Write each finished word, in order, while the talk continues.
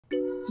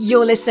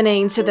You're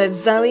listening to the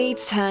Zoe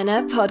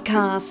Turner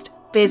podcast,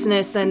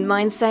 business and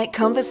mindset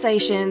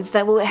conversations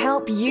that will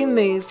help you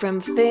move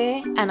from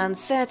fear and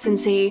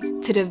uncertainty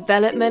to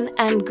development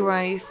and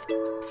growth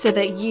so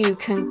that you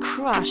can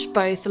crush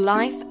both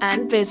life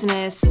and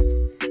business.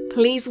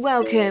 Please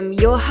welcome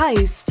your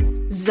host,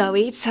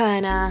 Zoe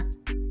Turner.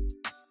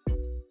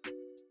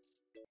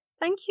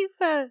 Thank you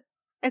for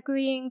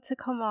agreeing to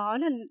come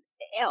on and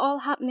it all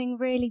happening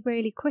really,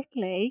 really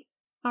quickly.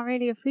 I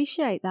really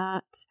appreciate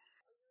that.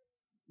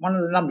 One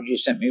of the numbers you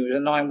sent me was a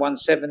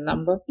 917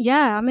 number.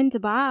 Yeah, I'm in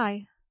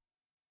Dubai.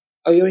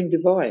 Oh, you're in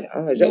Dubai.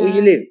 Oh, is that where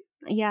you live?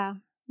 Yeah.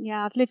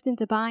 I've lived in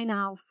Dubai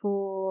now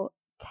for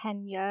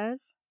 10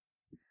 years.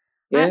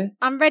 Yeah?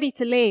 I'm ready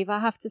to leave, I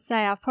have to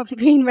say. I've probably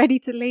been ready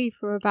to leave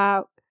for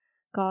about,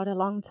 a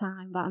long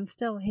time, but I'm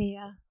still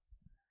here.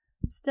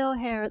 I'm still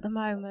here at the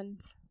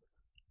moment.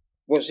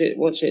 What's it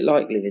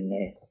like living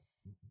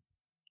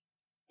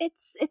there?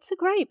 It's a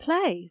great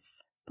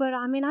place, but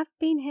I mean, I've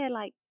been here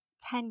like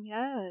 10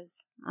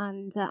 years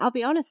and I'll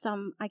be honest,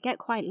 I get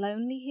quite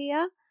lonely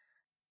here.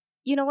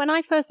 You know, when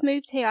I first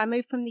moved here, I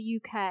moved from the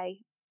UK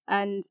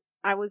and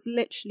I was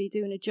literally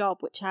doing a job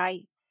which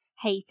I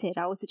hated.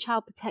 I was a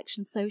child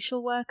protection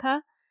social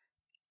worker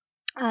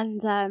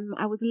and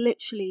I was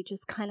literally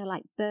just kind of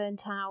like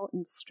burnt out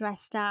and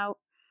stressed out.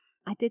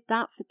 I did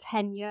that for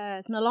 10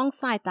 years and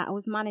alongside that I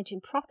was managing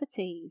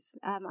properties.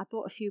 I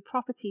bought a few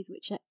properties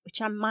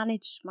which I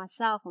managed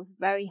myself. I was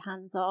very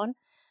hands-on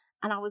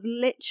and I was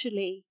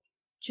literally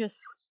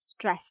just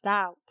stressed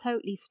out,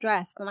 totally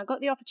stressed. And I got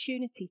the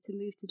opportunity to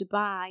move to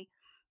Dubai,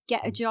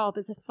 get a job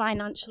as a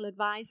financial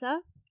advisor.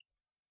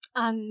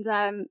 And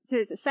so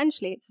it's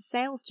a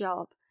sales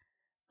job.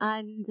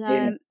 And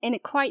and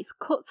it quite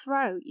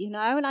cutthroat, you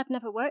know, and I'd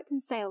never worked in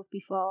sales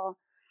before.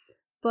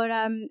 But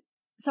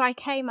so I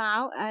came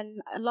out and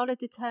a lot of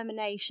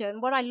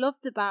determination. What I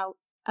loved about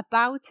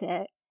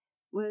it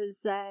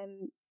was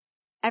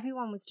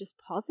everyone was just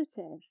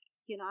positive.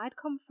 You know, I'd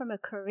come from a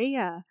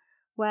career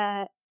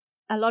where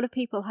a lot of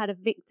people had a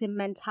victim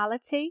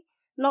mentality,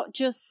 not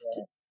just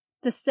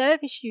the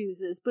service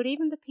users, but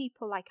even the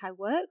people like I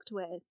worked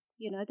with.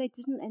 You know, a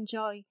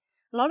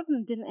lot of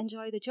them didn't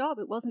enjoy the job.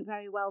 It wasn't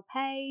very well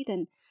paid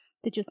and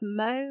they just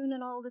moan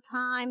and all the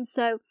time.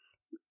 So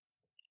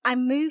I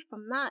moved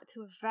from that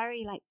to a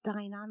very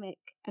dynamic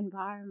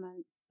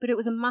environment, but it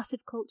was a massive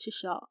culture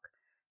shock.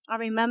 I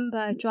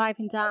remember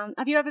driving down.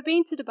 Have you ever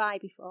been to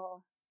Dubai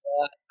before?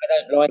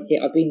 I don't like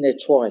it. I've been there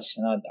twice,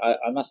 and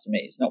I must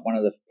admit it's not one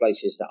of the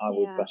places that I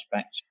would rush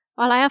back to.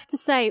 Well, I have to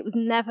say it was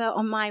never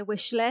on my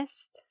wish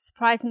list.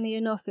 Surprisingly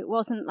enough, it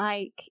wasn't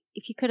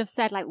if you could have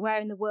said where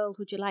in the world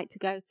would you like to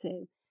go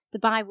to,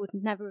 Dubai would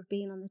never have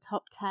been on the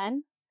top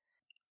 10.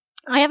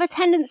 I have a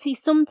tendency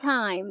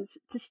sometimes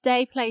to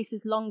stay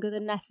places longer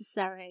than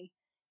necessary,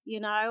 you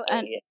know,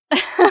 and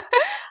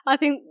I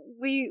think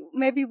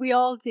we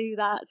all do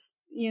that,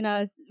 you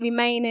know,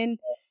 remain in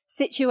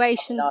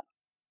situations.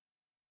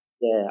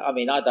 Yeah, I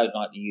mean, I don't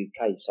like the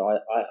UK, so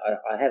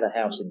I have a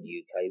house in the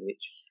UK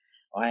which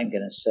I am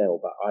going to sell,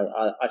 but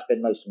I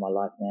spend most of my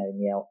life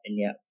now in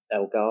the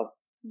Algarve.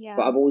 Yeah.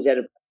 But I've always had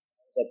a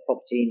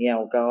property in the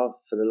Algarve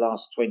for the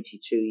last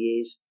 22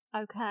 years.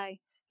 Okay.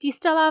 Do you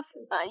still have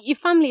your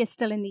family is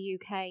still in the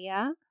UK?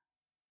 Yeah.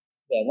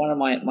 Yeah, one of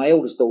my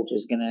oldest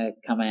daughter's going to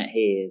come out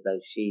here, though.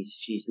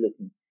 She's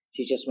looking.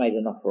 She just made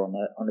an offer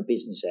on a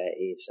business out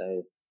here,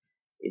 so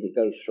if it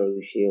goes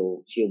through,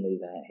 she'll move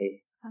out here.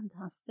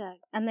 Fantastic.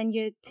 And then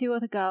your two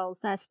other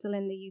girls, they're still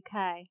in the UK?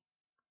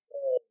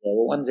 Yeah,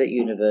 well, one's at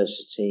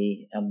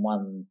university and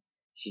one,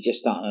 she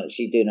just started,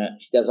 she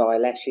does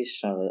eyelashes,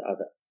 so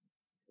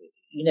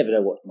you never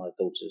know what my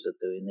daughters are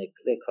doing.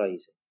 They're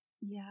crazy.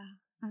 Yeah,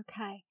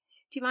 okay.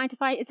 Do you mind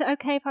is it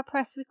okay if I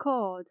press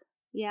record?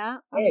 Yeah,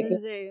 on the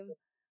Zoom.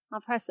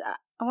 I'll press it.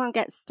 I won't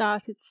get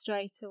started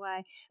straight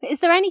away. But is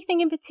there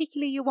anything in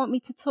particular you want me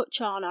to touch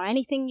on or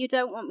anything you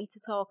don't want me to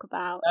talk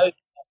about? No.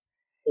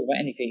 Talk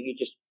about anything, you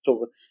just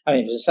talk. I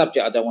mean, if it's a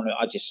subject I don't want to,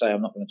 I just say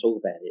I'm not going to talk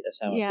about it. That's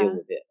how I deal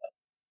with it.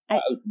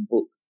 Open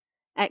book.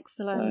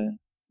 Excellent.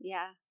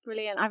 Yeah,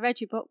 brilliant. I read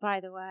your book, by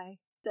the way,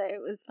 so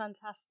it was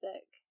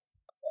fantastic.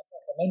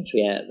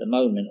 Documentary out at the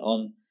moment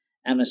on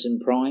Amazon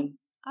Prime.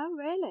 Oh,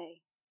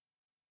 really?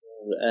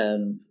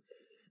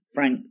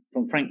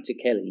 Frank to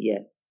Kellie, yeah.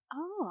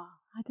 Oh,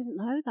 I didn't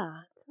know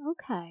that.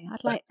 Okay,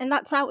 and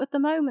that's out at the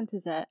moment,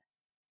 is it?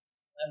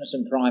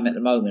 Amazon Prime at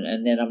the moment,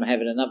 and then I'm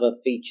having another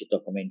feature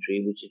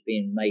documentary which is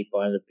being made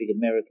by a big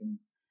American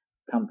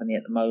company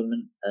at the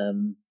moment.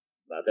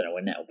 I don't know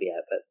when that'll be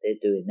out, but they're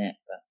doing that.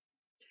 But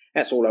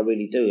that's all I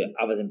really do,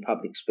 other than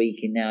public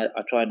speaking. Now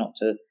I try not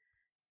to,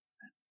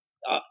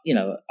 you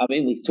know. I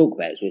mean, we can talk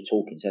about it as we're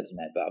talking, so it doesn't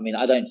matter. But I mean,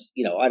 I don't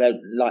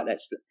like that.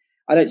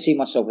 I don't see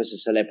myself as a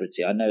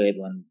celebrity. I know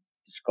everyone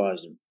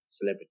describes them as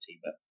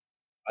celebrity, but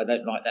I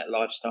don't like that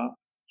lifestyle.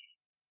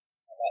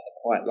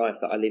 Quiet life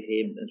that I live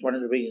here. It's one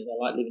of the reasons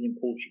I like living in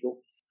Portugal.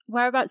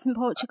 Whereabouts in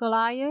Portugal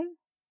are you?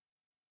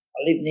 I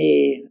live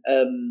near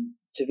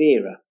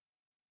Tavira.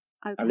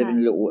 Okay. I live in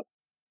a little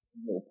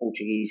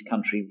Portuguese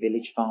country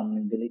village,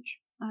 farming village.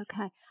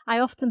 Okay.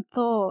 I've often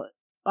thought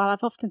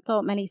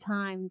many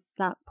times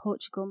that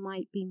Portugal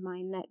might be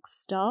my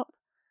next stop.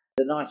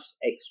 There's a nice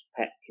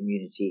expat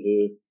community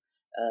here,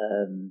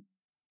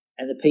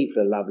 and the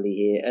people are lovely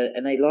here,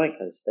 and they like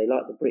us. They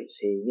like the Brits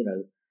here,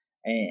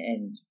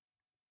 and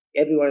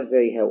everyone's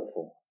very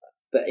helpful.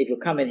 But if you're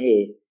coming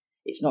here,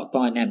 it's not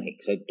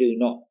dynamic, so do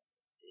not.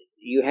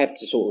 You have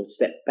to sort of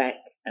step back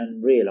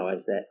and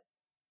realise that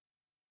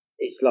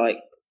it's like,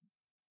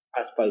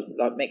 I suppose,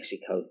 like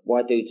Mexico.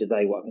 Why do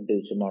today what I can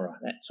do tomorrow?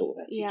 That sort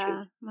of attitude.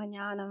 Yeah,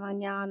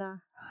 mañana.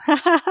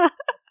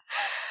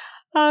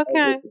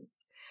 Okay.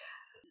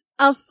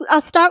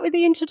 I'll start with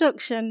the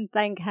introduction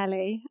then,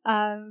 Kellie.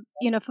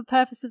 For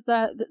purpose of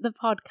the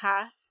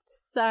podcast.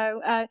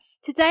 So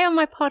today on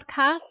my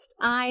podcast,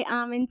 I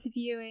am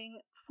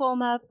interviewing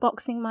former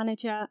boxing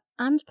manager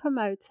and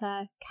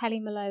promoter Kellie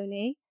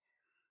Maloney.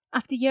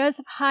 After years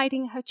of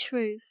hiding her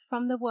truth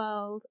from the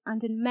world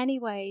and in many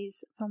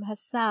ways from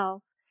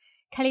herself,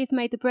 Kellie has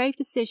made the brave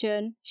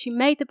decision. She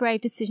made the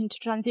brave decision to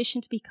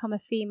transition to become a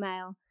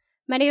female.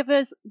 Many of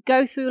us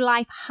go through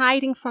life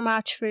hiding from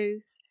our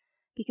truth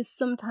because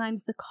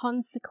sometimes the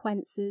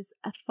consequences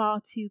are far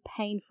too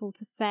painful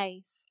to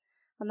face.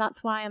 And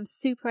that's why I'm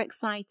super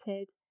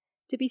excited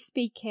to be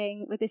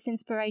speaking with this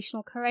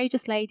inspirational,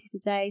 courageous lady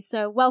today.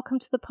 So welcome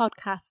to the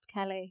podcast,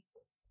 Kellie.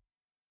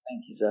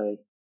 Thank you, Zoe.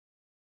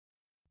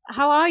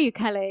 How are you,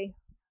 Kellie?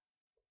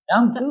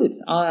 I'm good.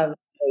 I'm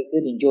very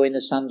good, enjoying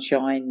the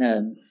sunshine,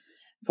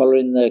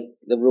 following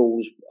the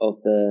rules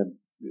of the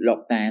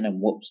lockdown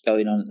and what's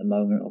going on at the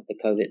moment of the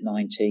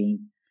COVID-19.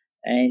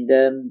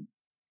 And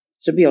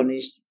to be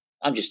honest,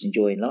 I'm just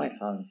enjoying life.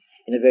 I'm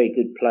in a very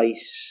good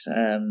place,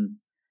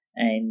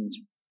 and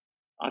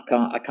I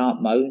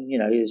can't moan.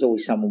 There's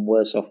always someone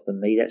worse off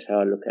than me. That's how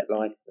I look at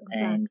life. Exactly.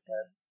 And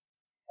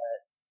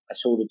I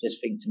sort of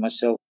just think to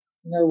myself,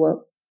 you know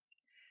what?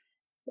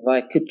 If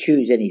I could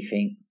choose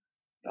anything,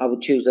 I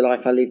would choose the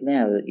life I live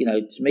now.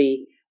 To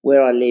me,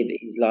 where I live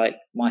is like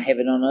my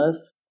heaven on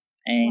earth,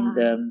 and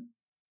wow.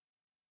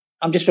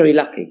 I'm just very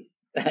lucky.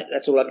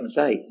 That's all I can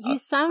say. You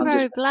sound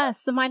very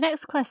blessed. So my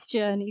next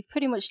question, you've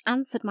pretty much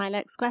answered my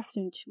next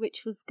question,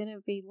 which was going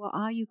to be, what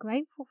are you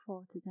grateful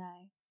for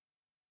today?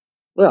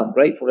 Well, I'm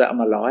grateful that I'm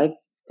alive,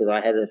 because I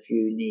had a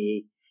few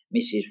near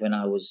misses when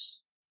I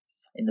was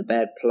in a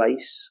bad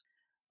place.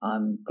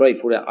 I'm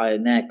grateful that I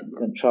now can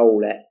control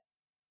that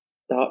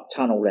dark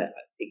tunnel that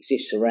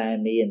exists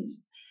around me, and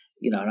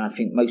and I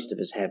think most of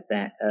us have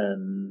that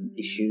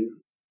issue.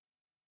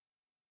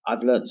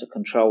 I've learnt to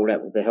control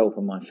that with the help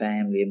of my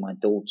family and my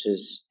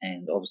daughters,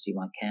 and obviously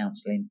my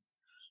counselling,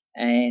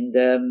 and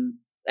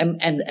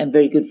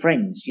very good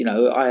friends.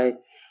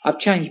 I've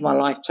changed my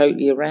life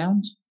totally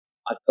around.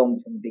 I've gone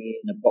from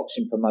being a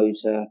boxing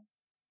promoter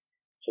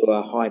to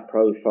a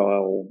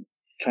high-profile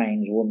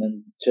trans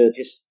woman to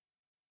just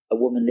a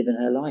woman living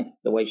her life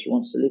the way she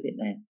wants to live it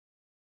now.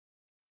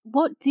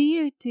 What do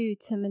you do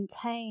to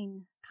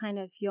maintain kind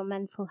of your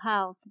mental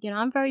health?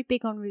 I'm very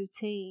big on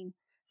routine,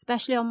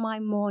 especially on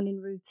my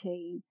morning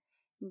routine.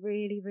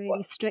 Really,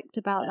 really strict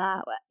about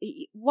that.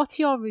 What's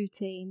your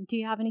routine? Do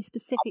you have any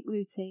specific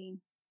routine?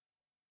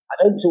 I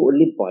don't sort of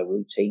live by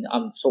routine.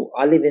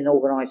 I live in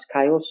organised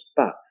chaos,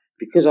 but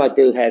because I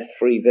do have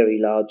 3 very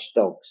large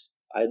dogs,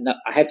 I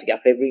have to get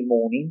up every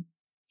morning,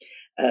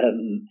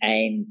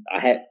 and I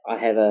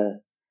have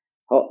a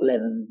hot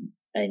lemon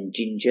and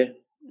ginger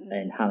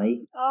and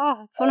honey.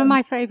 Oh, it's one of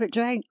my favourite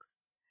drinks.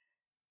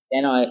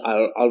 Then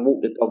I'll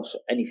walk the dogs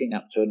anything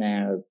up to an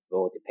hour,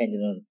 or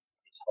depending on if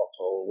it's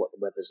hot or what the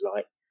weather's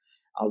like.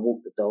 I'll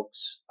walk the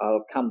dogs.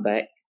 I'll come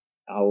back.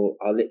 I'll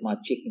let my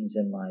chickens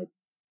and my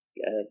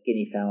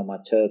guinea fowl, my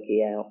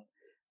turkey out,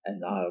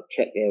 and I'll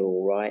check they're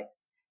all right.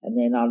 And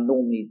then I'll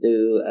normally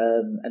do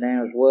an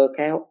hour's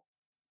workout.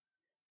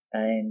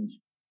 And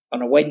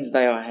on a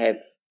Wednesday, I have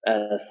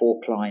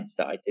 4 clients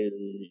that I do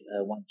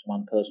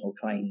one-to-one personal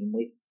training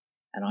with.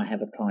 And I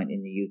have a client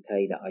in the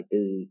UK that I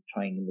do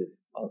training with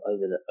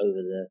over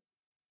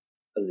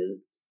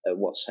the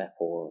WhatsApp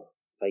or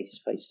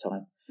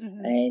FaceTime.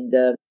 Mm-hmm. And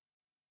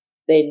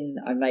then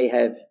I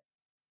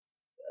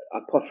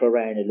potter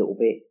around a little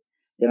bit.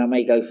 Then I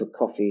may go for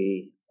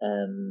coffee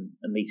and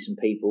meet some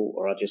people,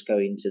 or I just go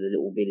into the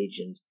little village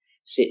and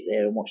sit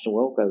there and watch the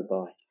world go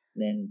by.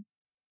 And then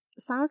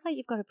it sounds like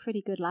you've got a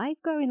pretty good life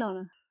going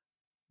on.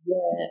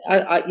 Yeah,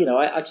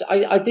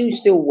 I do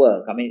still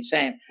work. I mean, it's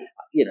saying,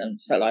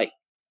 so like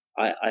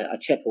I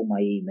check all my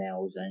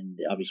emails and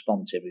I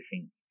respond to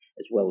everything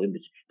as well.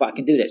 But I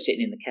can do that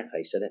sitting in the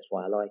cafe, so that's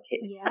why I like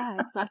it. Yeah,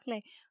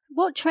 exactly.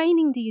 What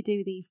training do you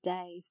do these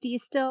days? Do you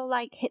still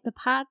hit the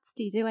pads?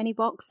 Do you do any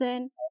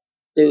boxing?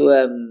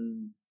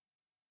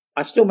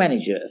 I still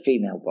manage a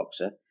female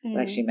boxer.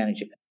 I actually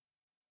manage a couple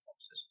of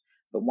boxers,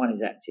 but one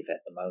is active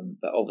at the moment.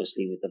 But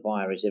obviously with the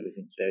virus,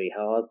 everything's very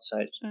hard, so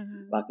it's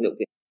like a little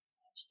bit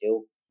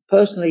still.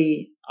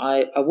 Personally,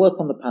 I work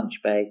on the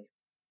punch bag,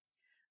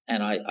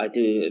 and I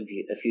do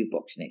a few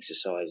boxing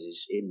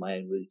exercises in my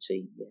own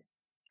routine. Yeah.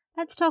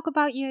 Let's talk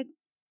about your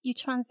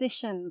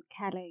transition,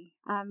 Kellie,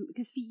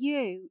 because for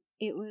you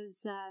it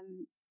was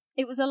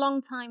It was a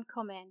long time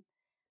coming.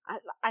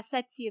 I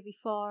said to you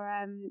before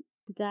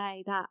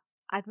today that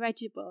I'd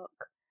read your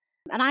book,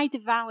 and I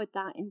devoured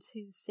that in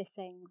 2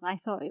 sittings. I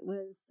thought it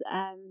was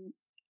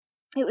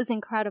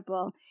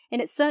incredible,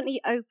 and it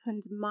certainly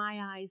opened my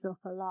eyes up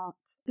a lot.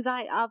 Because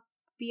I'll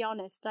be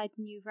honest, I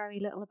knew very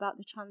little about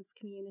the trans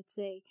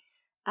community,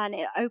 and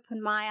it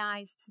opened my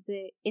eyes to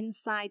the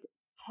inside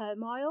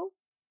turmoil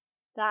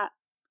that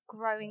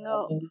growing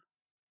up.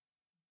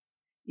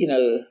 You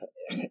know,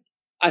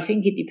 I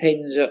think it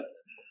depends.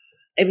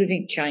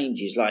 Everything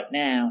changes. Like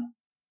now,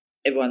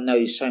 everyone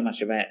knows so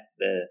much about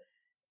the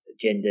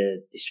gender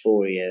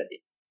dysphoria,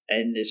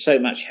 and there's so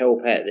much help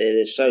out there.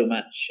 There's so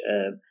much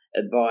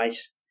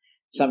advice.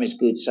 Some is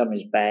good, some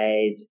is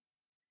bad,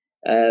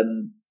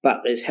 but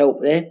there's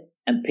help there,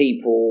 and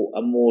people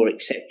are more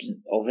acceptant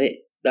of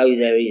it. Though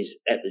there is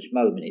at this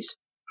moment is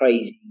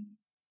crazy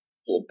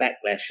sort of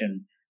backlash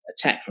and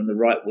attack from the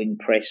right wing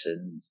press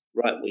and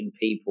right wing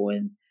people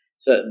and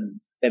certain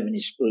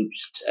feminist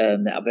groups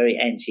that are very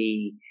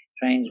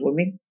anti-trans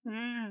women.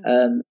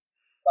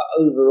 But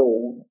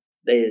overall,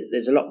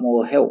 there's a lot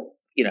more help,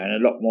 you know, and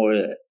a lot more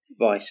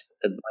advice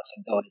and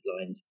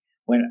guidelines.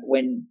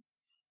 When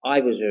I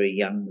was very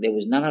young, there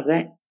was none of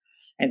that.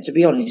 And to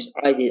be honest,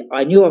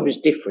 I knew I was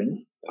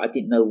different, but I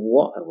didn't know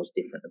what I was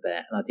different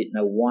about, and I didn't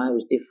know why I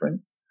was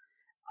different.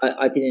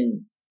 I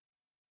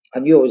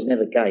knew I was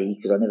never gay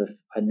because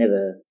I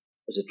never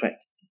was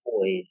attracted to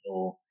boys,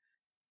 or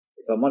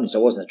if I'm honest, I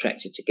wasn't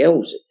attracted to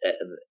girls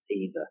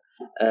either.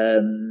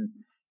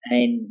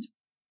 And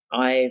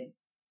I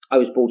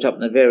was brought up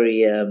in a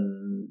very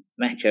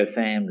macho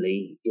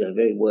family, you know,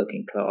 very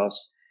working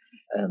class,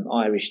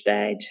 Irish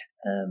dad,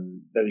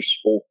 very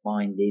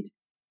sport-minded,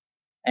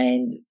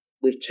 and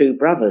with 2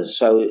 brothers.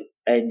 So,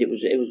 and it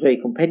was very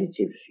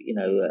competitive. You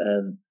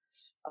know,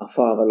 our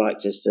father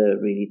liked us to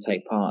really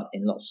take part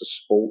in lots of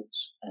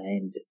sports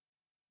and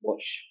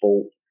watch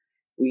sport.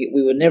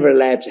 We were never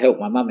allowed to help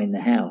my mum in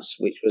the house,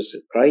 which was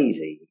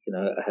crazy. You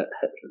know,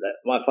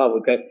 my father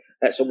would go,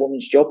 "That's a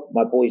woman's job.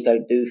 My boys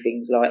don't do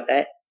things like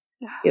that."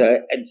 You know,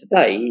 and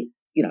today,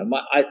 you know,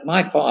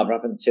 my father,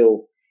 up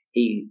until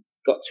he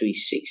got to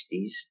his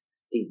 60s,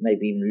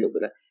 maybe even a little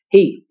bit,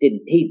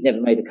 he'd never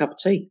made a cup of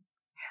tea.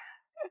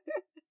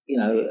 You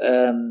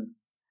know,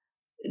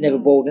 never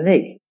boiled an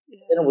egg. Yeah.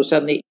 Then all of a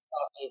sudden he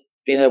started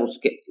being able to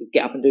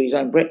get up and do his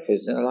own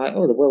breakfast, and I'm like,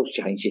 oh, the world's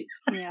changing.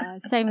 Yeah,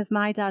 same as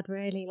my dad,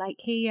 really. Like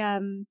he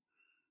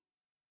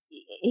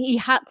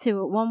had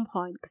to at one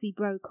point because he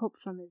broke up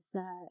from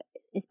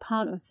his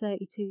partner of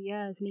 32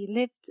 years,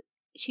 and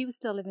she was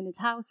still living in his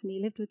house, and he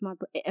lived with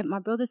at my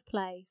brother's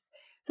place.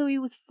 So he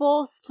was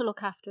forced to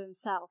look after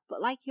himself.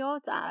 But like your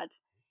dad,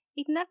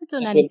 he'd never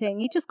done anything.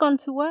 He'd just gone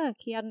to work.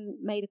 He hadn't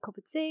made a cup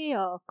of tea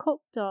or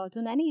cooked or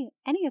done any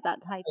of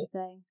that type of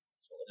thing.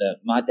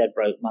 My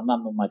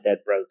mum and my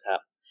dad broke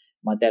up.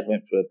 My dad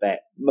went through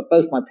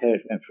both my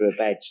parents went through a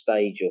bad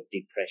stage of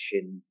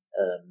depression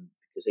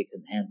because they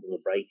couldn't handle the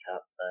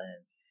breakup.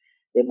 And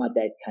then my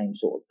dad came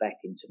sort of back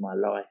into my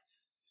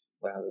life.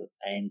 Well,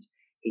 and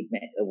he'd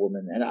met a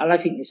woman, and I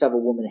think this other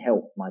woman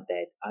helped my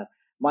dad.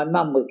 My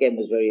mum, again,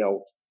 was very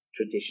old,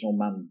 traditional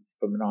mum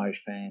from an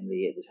Irish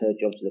family. It was her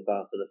job to look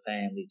after the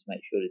family, to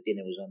make sure the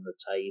dinner was on the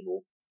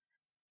table.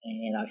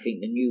 And I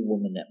think the new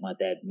woman that my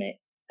dad met,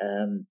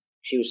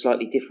 she was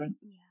slightly different.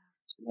 Yeah.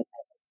 So my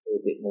dad was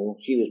a bit more.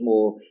 She was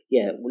more,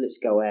 yeah, well, let's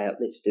go out,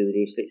 let's do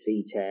this, let's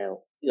eat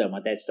out. You know,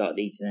 my dad started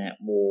eating out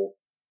more.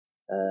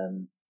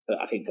 But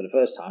I think for the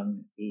first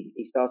time, he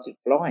started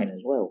flying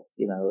as well.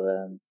 You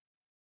know,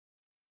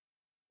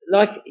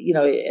 life, you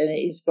know, and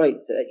it is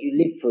great that you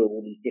live through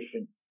all these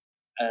different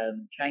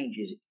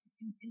changes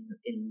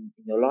in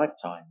your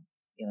lifetime.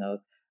 You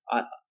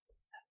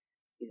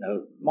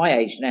know, my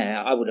age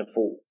now, I would have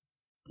thought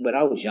when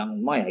I was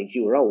young, my age,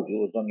 you were old, you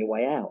was on your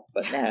way out.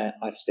 But now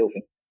I still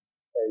think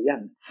very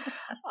young.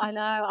 I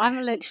know.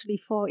 I'm literally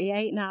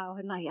 48 now,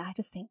 and I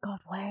just think, God,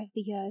 where have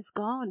the years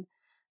gone?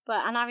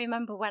 And I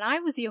remember when I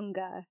was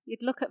younger,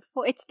 you'd look at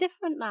it's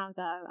different now,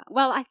 though.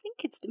 Well, I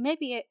think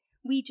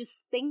we just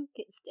think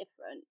it's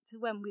different to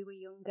when we were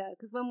younger.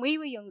 Because when we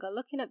were younger,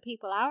 looking at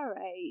people our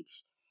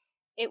age,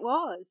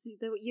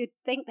 you'd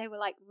think they were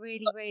like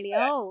really, really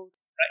old.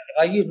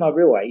 If I use my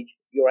real age,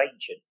 you're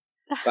ancient.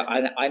 But I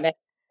know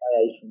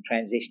my age from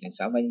transitioning,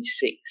 so I'm only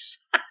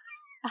 6.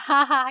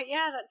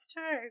 Yeah, that's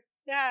true.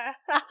 Yeah.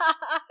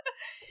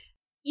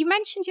 You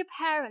mentioned your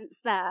parents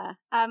there.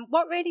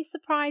 What really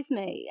surprised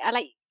me,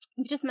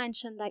 you've just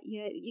mentioned that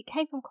you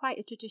came from quite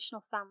a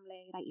traditional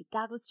family. Like your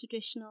dad was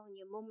traditional and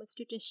your mum was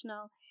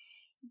traditional.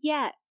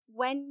 Yet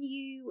when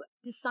you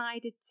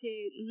decided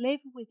to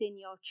live within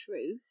your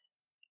truth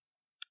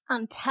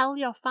and tell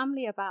your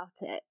family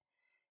about it,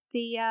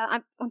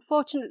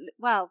 unfortunately,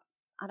 well,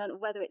 I don't know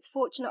whether it's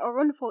fortunate or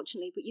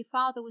unfortunately, but your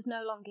father was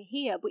no longer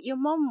here, but your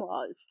mum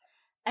was,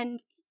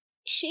 and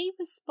she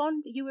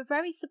responded. You were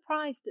very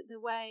surprised at the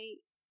way.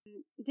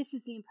 This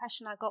is the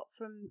impression I got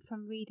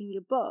from reading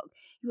your book.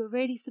 You were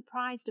really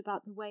surprised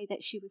about the way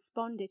that she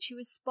responded. She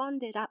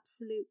responded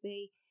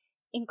absolutely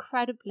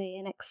incredibly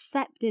and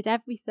accepted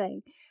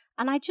everything.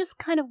 And I just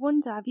kind of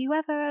wonder, have you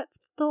ever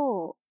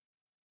thought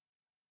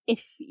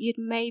if you'd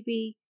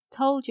maybe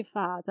told your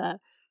father,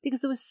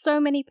 because there were so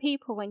many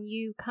people when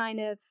you kind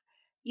of,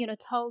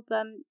 told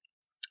them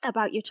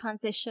about your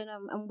transition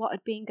and what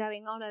had been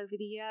going on over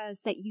the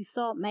years, that you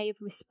thought may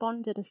have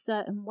responded a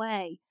certain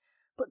way,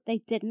 but they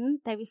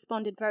didn't. They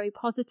responded very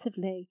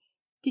positively.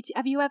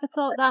 Have you ever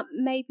thought that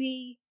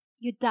maybe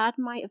your dad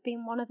might have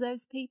been one of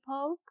those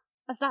people?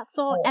 Has that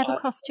thought ever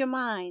crossed your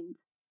mind?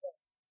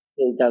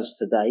 Still does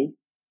today.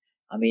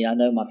 I mean, I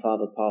know my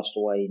father passed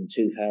away in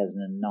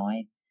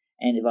 2009,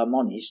 and if I'm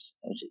honest,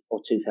 or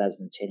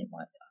 2010 it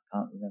might, I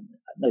can't remember.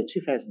 No,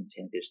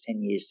 2010, it was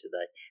 10 years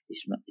today,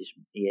 this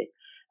year.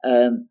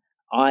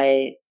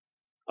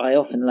 I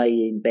often lay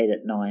in bed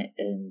at night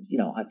and,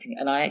 I think,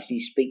 and I actually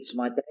speak to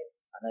my dad.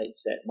 I know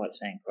that might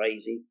sound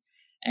crazy.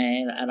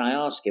 And I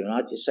ask him, and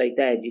I just say,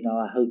 Dad,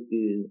 I hope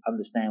you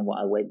understand what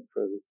I went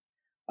through.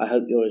 I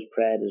hope you're as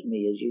proud as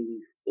me as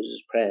you was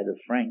as proud of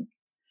Frank.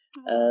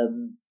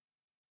 And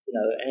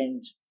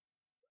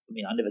I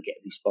mean, I never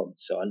get a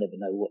response, so I never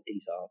know what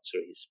his answer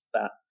is.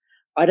 But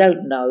I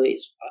don't know.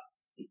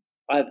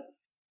 My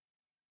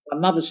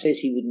mother says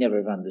he would never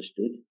have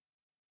understood.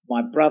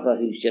 My brother,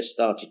 who's just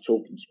started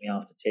talking to me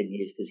after 10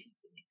 years because he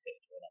didn't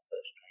accept when I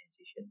first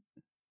transitioned,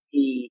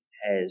 he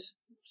has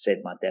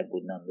said my dad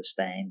wouldn't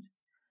understand.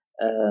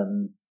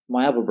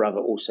 My other brother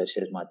also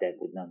says my dad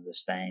wouldn't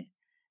understand.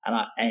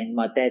 And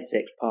my dad's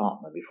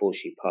ex-partner, before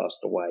she passed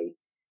away,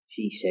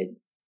 she said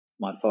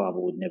my father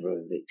would never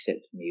have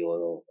accepted me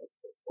or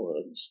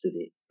understood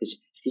it, because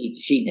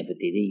she never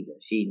did either.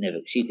 She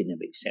could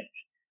never accept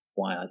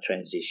why I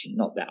transitioned.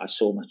 Not that I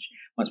saw much.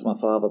 Once my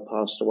father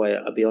passed away,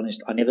 I'll be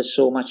honest, I never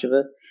saw much of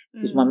her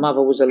because my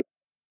mother was alive,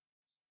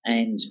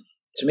 and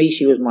to me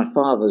she was my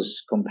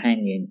father's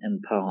companion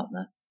and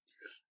partner,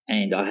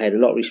 and I had a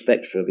lot of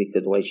respect for her because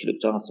of the way she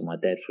looked after my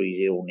dad through his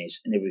illness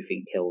and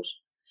everything else.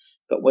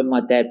 But when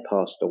my dad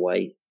passed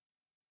away,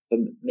 for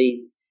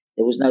me,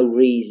 there was no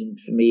reason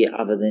for me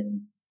other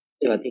than,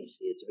 if I did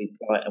see her, to be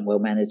polite and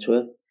well-mannered to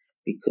her,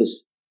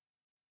 because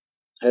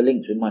her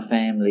links with my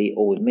family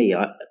or with me,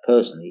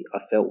 personally, I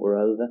felt were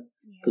over,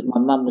 because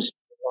my mum was still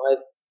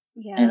alive.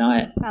 Yeah, and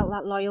I felt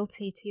that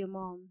loyalty to your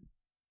mum.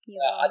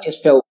 I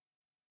just felt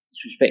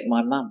disrespect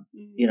my mum.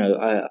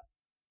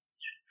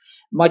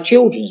 My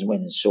children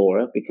went and saw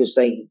her because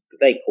they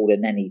called her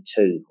Nanny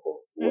too, or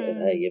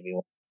whatever you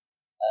want.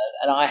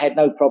 And I had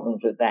no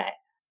problems with that.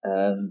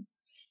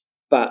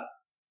 But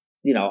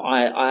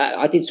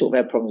I did sort of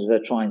have problems with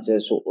her trying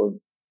to sort of,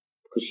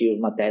 because she was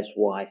my dad's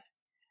wife.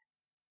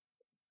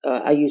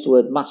 I use the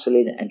word muscle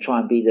in and try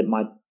and be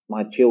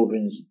my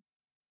children's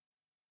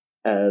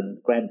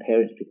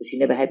grandparents, because she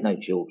never had no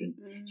children.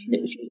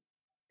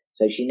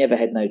 So she never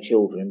had no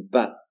children.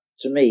 But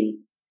to me,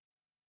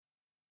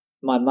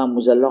 my mum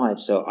was alive,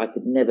 so I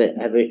could never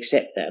ever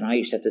accept that. And I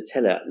used to have to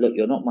tell her, look,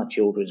 you're not my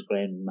children's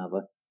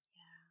grandmother.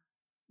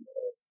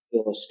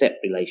 You're a step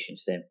relation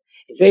to them.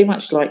 It's very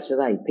much like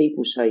today.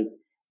 People say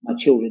my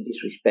children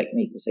disrespect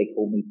me because they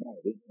call me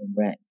daddy when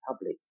we're out in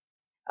public.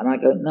 And I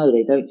go, no,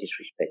 they don't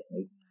disrespect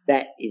me.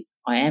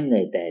 I am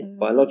their dad,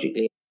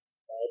 biologically,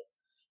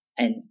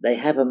 and they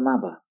have a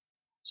mother.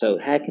 So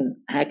how can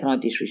I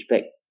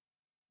disrespect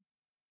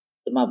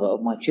the mother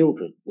of my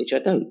children, which I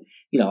don't?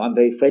 I'm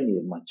very friendly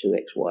with my two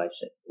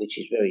ex-wives, which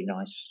is very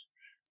nice.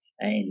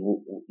 And,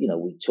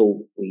 we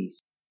talk,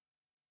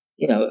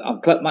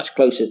 I'm much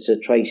closer to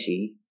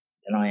Tracy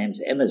than I am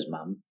to Emma's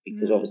mum,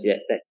 because obviously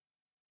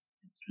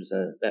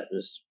that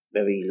was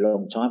very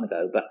long time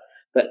ago.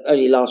 But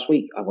only last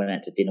week I went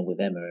out to dinner with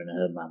Emma and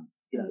her mum.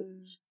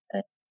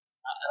 And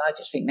I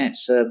just think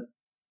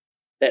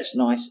that's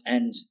nice.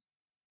 And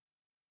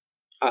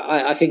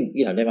I think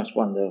they must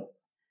wonder,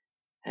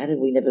 how did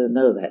we never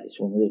know about this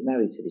when we was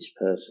married to this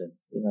person?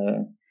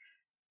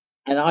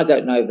 And I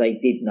don't know if they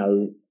did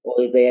know,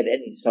 or if they had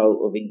any sort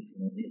of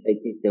inkling. If they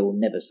did, they will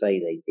never say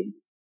they did.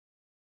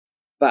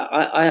 But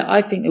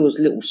I think there was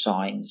little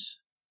signs,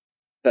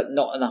 but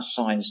not enough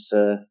signs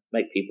to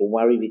make people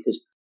worry,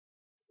 because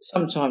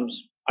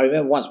sometimes, I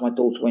remember once my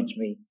daughter went to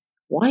me,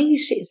 why are you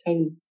sitting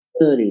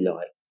so early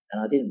like?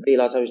 And I didn't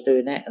realise I was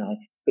doing that. And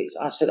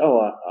I said, I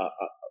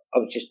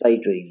was just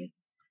daydreaming.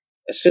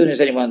 As soon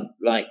as anyone,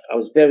 I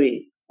was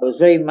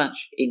very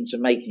much into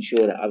making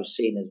sure that I was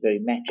seen as very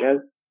macho.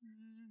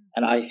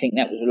 And I think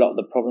that was a lot of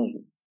the problems.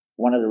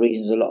 One of the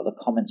reasons a lot of the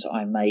comments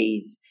I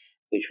made,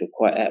 which were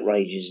quite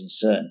outrageous in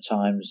certain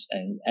times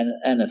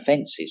and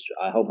offences,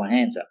 I hold my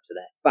hands up to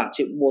that. But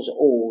it was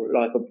all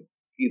like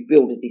you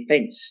build a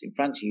defence in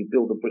front of you,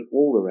 build a brick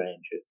wall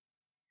around you.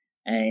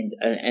 And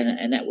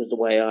that was the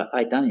way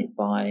I done it,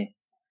 by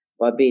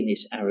being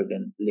this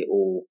arrogant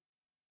little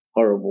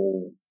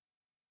horrible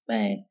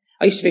man.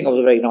 I used to think I was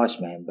a very nice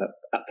man, but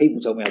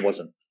people told me I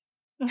wasn't.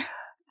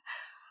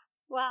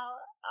 Well,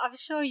 I'm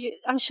sure you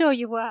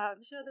were.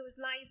 I'm sure there was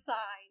nice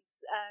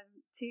sides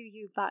to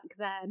you back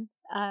then.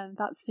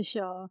 That's for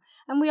sure.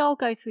 And we all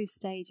go through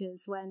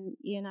stages when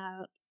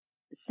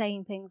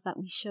saying things that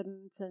we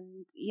shouldn't,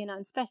 and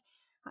especially,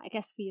 I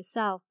guess, for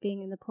yourself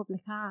being in the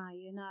public eye.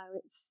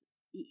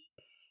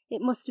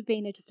 it must have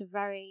been just a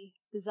very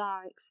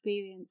bizarre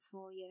experience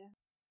for you.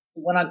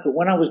 When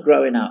I was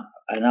growing up,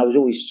 and I was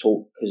always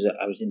taught, because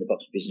I was in the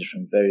boxing business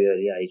from a very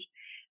early age,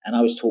 and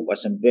I was taught by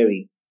some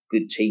very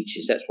good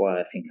teachers. That's why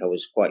I think I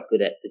was quite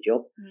good at the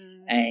job.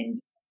 And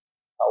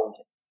told,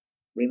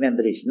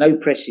 remember this: no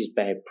press is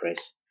bad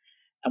press.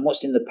 And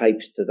what's in the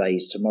papers today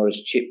is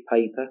tomorrow's chip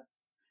paper.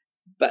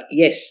 But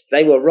yes,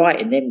 they were right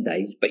in them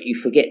days, but you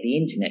forget the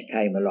internet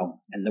came along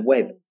and the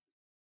web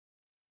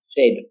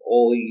said,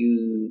 or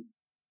you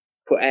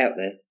put out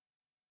there.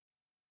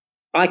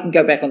 I can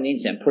go back on the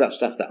internet and put up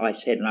stuff that I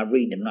said, and I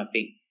read them and I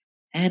think,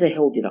 how the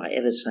hell did I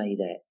ever say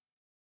that?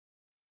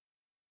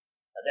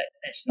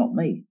 That's not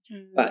me.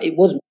 But it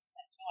wasn't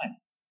at that time,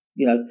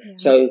 Yeah.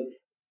 So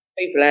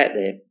people out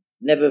there,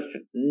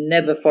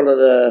 never follow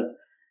the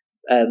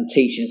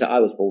teachings that I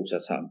was brought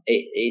up on.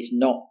 It's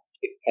not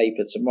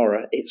paper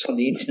tomorrow. It's on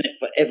the internet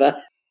forever.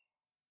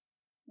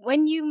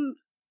 When you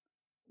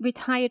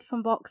retired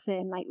from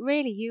boxing, like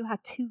really, you had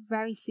two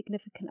very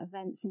significant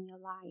events in your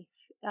life.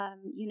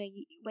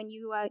 When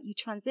you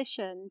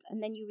transitioned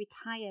and then you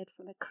retired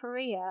from a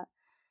career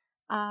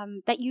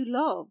that you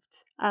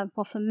loved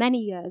for many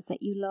years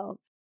that you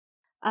loved.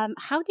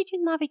 How did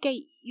you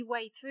navigate your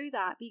way through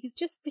that? Because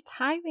just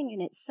retiring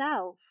in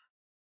itself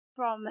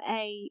from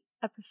a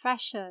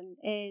profession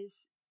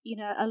is,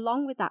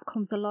 along with that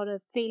comes a lot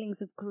of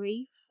feelings of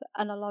grief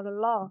and a lot of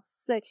loss.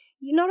 So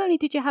you not only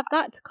did you have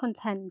that to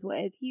contend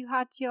with, you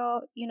had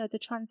your, the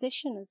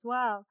transition as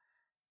well.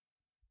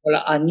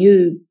 Well, I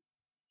knew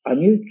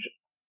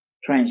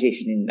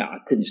transitioning that I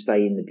couldn't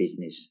stay in the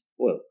business.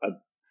 Well,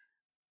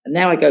 and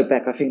now I go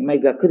back, I think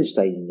maybe I could have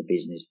stayed in the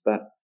business,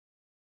 but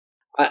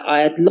I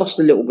had lost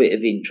a little bit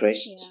of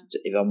interest,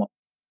 if I'm honest.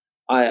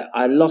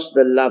 I lost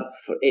the love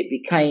for it.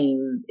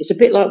 It's a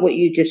bit like what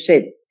you just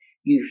said.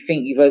 You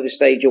think you've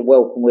overstayed your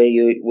welcome where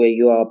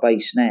you are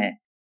based now.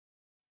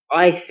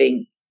 I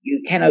think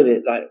you can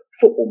like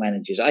football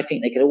managers. I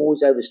think they can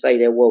always overstay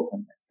their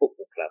welcome at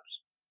football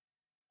clubs,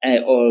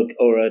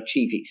 or a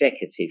chief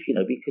executive,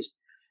 because,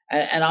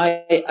 and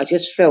I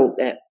just felt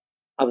that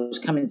I was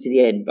coming to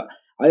the end. But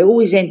I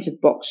always entered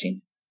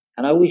boxing,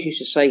 and I always used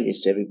to say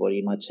this to everybody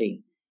in my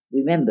team.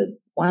 Remember,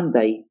 one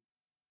day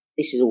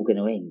this is all going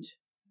to end.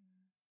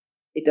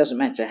 It doesn't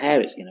matter how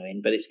it's going to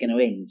end, but it's going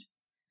to end.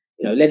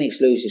 Lennox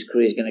Lewis's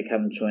career is going to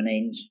come to an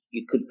end.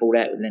 You could fall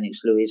out with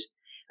Lennox Lewis.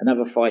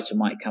 Another fighter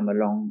might come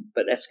along,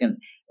 but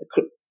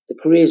the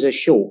careers are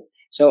short.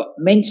 So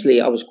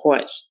mentally, I'm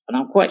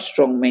quite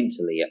strong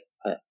mentally.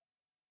 I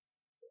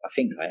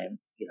think I am,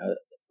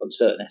 on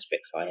certain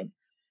aspects I am.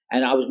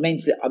 And I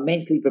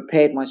mentally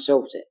prepared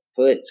myself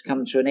for it to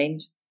come to an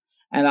end.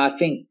 And I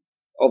think,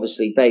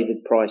 obviously,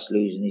 David Price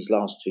losing his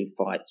last two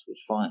fights was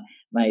fine.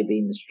 May have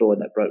been the straw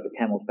that broke the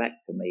camel's back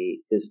for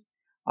me, because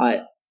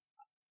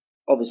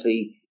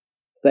obviously,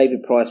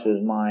 David Price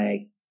was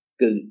my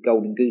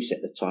golden goose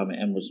at the time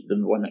and was the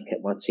one that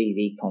kept my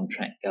TV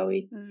contract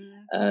going.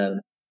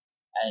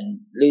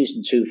 And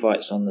losing two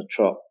fights on the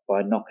trot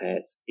by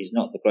knockouts is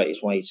not the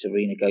greatest way to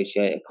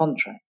renegotiate a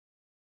contract.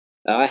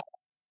 I had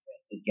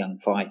young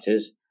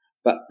fighters,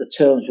 but the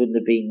terms wouldn't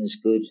have been as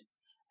good.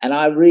 And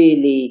I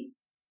really,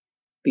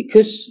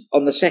 because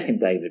on the second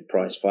David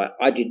Price fight,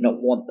 I did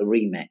not want the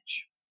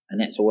rematch. And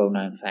that's a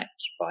well-known fact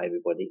by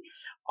everybody.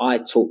 I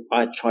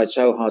tried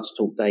so hard to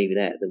talk David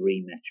out of the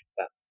rematch,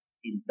 but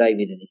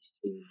David and his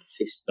team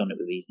insisted on it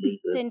with his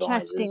legal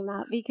advisors. It's interesting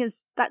that,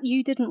 because that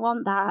you didn't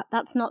want that.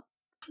 That's not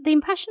the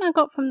impression I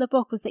got from the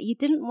book, was that you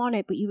didn't want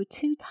it, but you were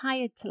too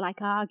tired to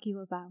argue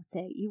about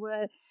it. You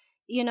were,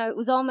 it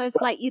was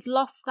almost like you'd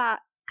lost that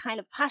kind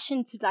of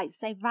passion to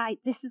say, right,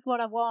 this is what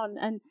I want.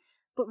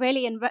 But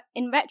really,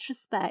 in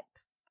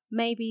retrospect,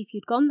 maybe if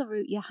you'd gone the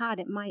route you had,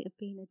 it might have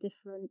been a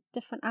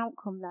different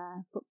outcome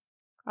there. But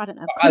I don't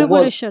know. Could have,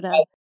 would have, should have.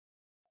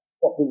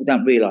 What people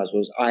don't realise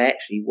was I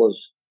actually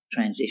was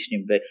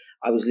transitioning, but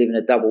I was living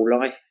a double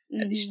life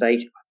at this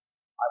stage.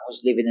 I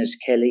was living as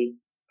Kellie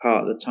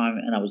part of the time,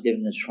 and I was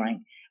living as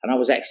Frank, and I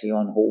was actually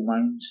on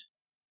hormones.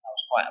 I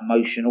was quite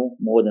emotional,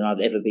 more than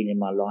I'd ever been in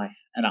my life,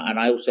 and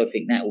I also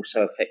think that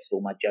also affects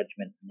all my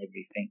judgment and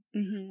everything.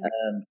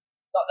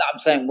 Not that I'm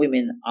saying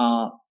women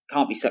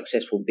can't be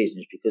successful in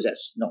business, because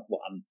that's not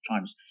what I'm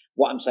trying to.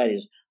 What I'm saying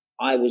is,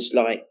 I was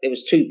there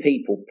was two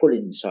people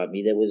pulling inside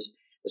me. There was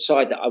the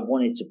side that I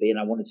wanted to be and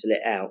I wanted to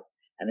let out,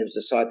 and there was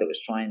the side that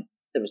was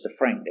there was the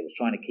Frank that was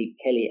trying to keep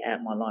Kellie out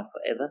of my life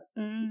forever,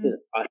 because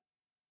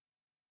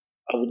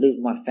I would lose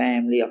my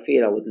family. I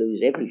feared I would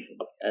lose everything.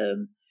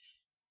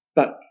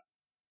 But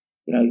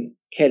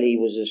Kellie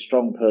was a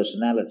strong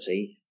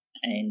personality,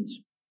 and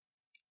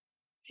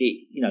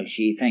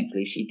she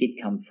thankfully she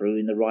did come through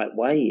in the right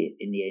way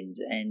in the end.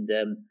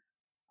 And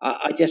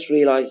I just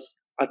realised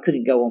I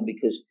couldn't go on,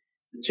 because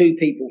the two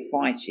people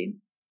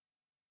fighting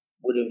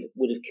would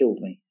have killed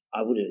me.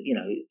 I would have,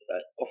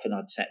 often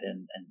I'd sat there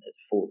and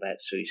thought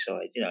about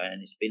suicide,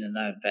 and it's been a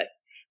known fact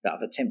that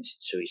I've attempted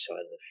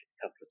suicide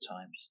a couple of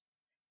times,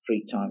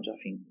 3 times, I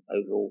think,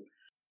 overall.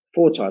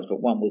 4 times,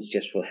 but one was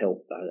just for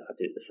help. I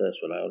did it the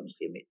first one, I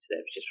honestly admit to that.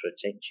 It was just for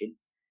attention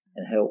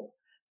and help.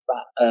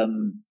 But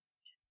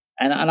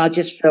and I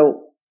just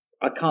felt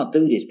I can't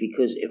do this,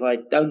 because if I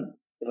don't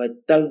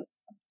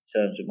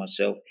terms with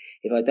myself,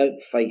 if I don't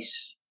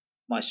face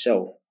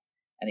myself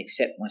and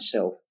accept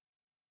myself,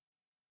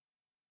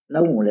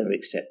 no one will ever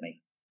accept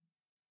me,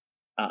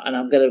 and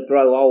I'm going to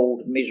grow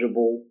old,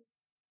 miserable.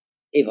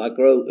 If I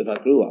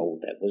grew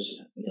old, that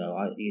was,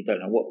 you don't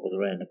know what was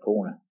around the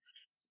corner,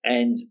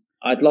 and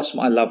I'd lost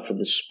my love for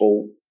the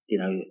sport.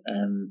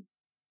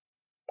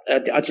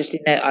 I just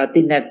didn't. I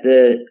didn't have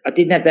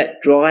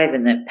that drive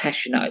and that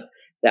passion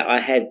that I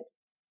had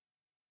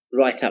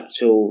right up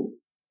till.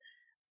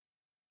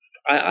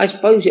 I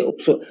suppose it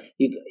also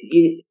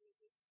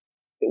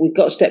we've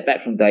got to step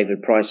back from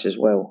David Price as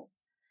well.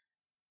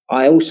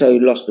 I also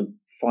lost a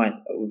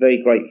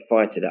very great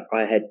fighter that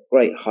I had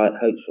great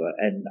hopes for,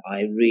 and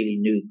I really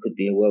knew could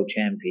be a world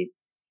champion,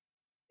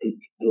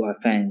 who I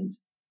found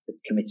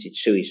committed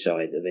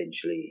suicide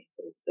eventually.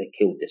 They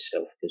killed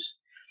themselves because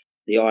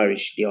the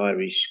Irish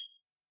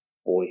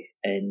boy,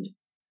 and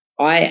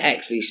I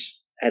actually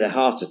had a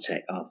heart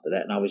attack after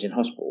that, and I was in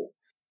hospital.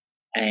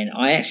 And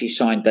I actually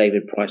signed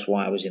David Price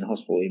while I was in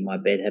hospital in my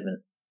bed,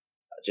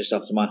 just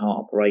after my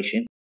heart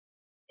operation.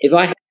 If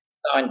I had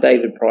signed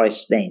David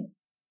Price then,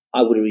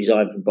 I would have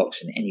resigned from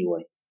boxing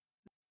anyway.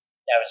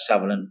 Darren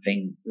Sutherland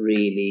thing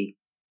really,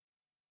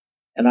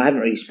 and I haven't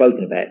really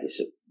spoken about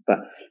this, but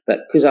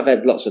because I've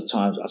had lots of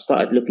times, I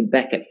started looking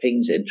back at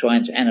things and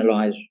trying to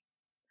analyse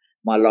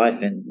my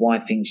life and why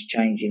things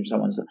change in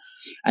someone's life.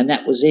 And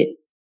that was it.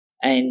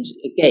 And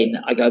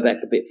again, I go back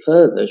a bit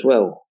further as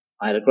well.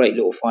 I had a great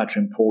little fighter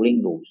in Paul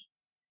Ingalls,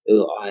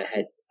 who I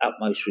had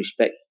utmost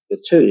respect for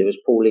too. There was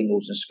Paul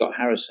Ingalls and Scott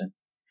Harrison.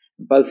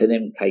 Both of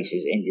them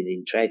cases ended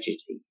in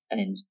tragedy.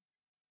 And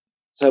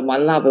so my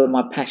love and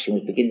my passion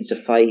was beginning to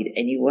fade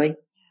anyway.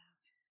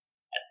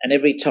 And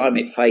every time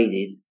it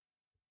faded,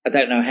 I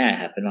don't know how it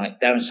happened, like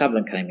Darren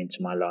Sutherland came into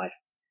my life.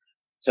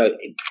 So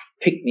it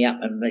picked me up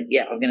and went,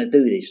 yeah, I'm going to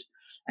do this.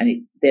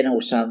 And then all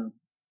of a sudden,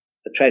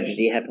 the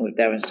tragedy happened with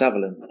Darren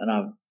Sutherland, and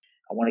I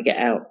want to get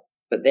out.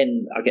 But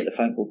then I get the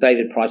phone call,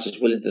 David Price is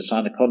willing to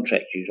sign a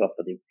contract you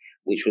offered him,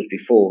 which was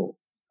before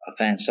I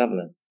found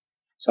Sutherland.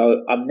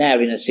 So I'm now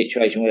in a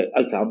situation where,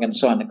 okay, I'm going to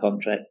sign the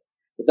contract,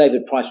 but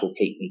David Price will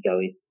keep me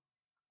going.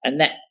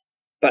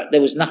 But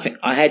there was nothing,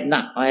 I had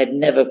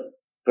never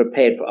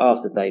prepared for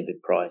after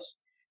David Price,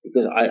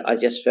 because I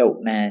just felt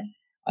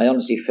I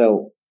honestly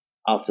felt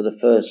after the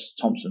first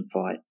Thompson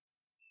fight,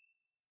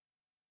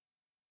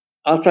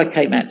 after I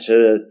came out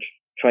to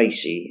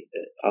Tracy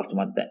after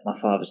my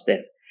father's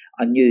death,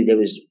 I knew there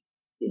was,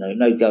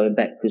 no going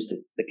back, because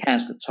the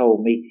counsellor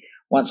told me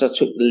once I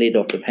took the lid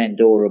off the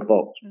Pandora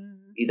box,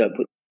 you don't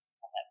put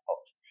on that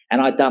box, and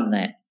I'd done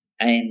that,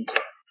 and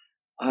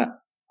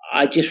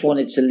I just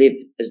wanted to live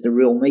as the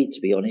real me, to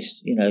be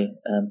honest,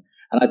 and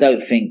I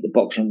don't think the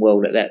boxing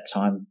world at that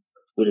time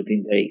would have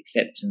been very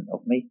accepting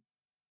of me.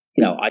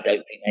 I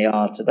don't think they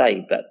are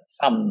today, but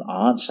some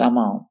are, some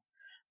aren't.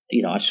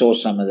 I saw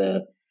some of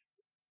the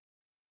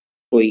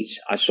tweets,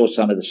 I saw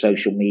some of the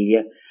social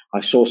media, I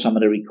saw some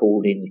of the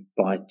recordings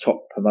by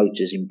top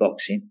promoters in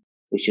boxing,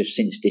 which have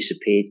since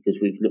disappeared because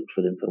we've looked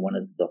for them for one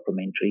of the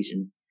documentaries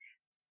and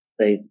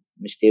they've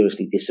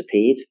mysteriously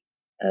disappeared.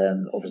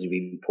 Obviously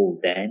been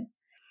pulled down.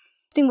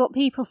 What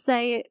people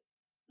say,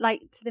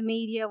 like to the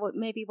media, what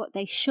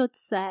they should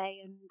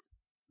say, and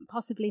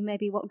possibly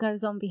maybe what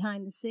goes on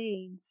behind the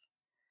scenes.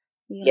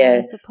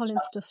 For pulling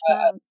stuff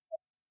down.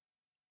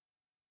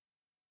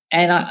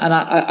 And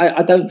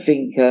I don't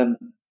think.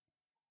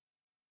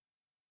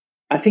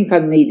 I think I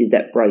needed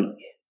that break.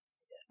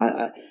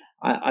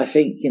 I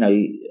think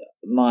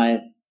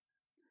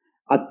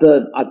I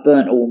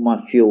burnt all my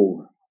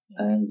fuel,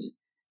 and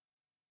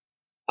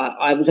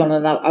I was on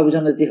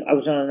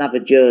another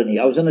journey.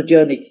 I was on a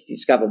journey to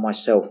discover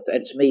myself,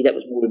 and to me that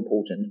was more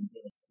important.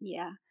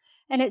 Yeah,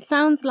 and it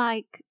sounds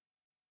like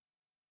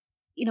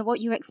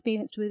what you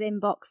experienced within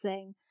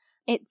boxing.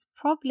 It's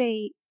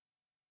probably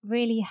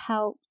really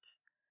helped.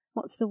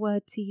 What's the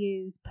word to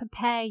use?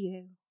 Prepare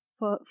you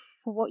for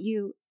what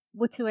you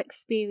were to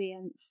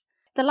experience.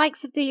 The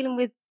likes of dealing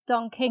with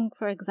Don King,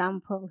 for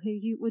example, who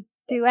you would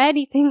do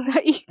anything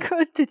that you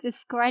could to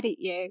discredit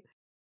you.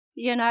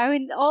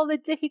 And all the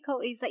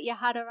difficulties that you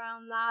had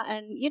around that,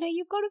 and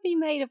you've got to be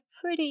made of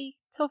pretty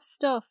tough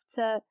stuff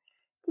to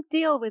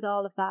deal with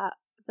all of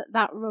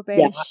that rubbish.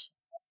 Yeah,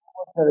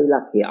 I'm very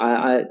lucky.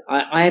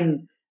 I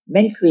am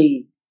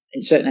mentally,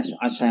 in certain aspects,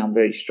 I say I'm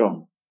very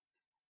strong.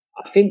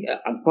 I think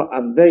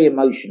I'm very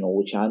emotional,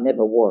 which I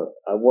never was.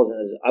 I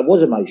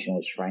was emotional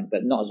as Frank,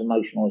 but not as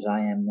emotional as I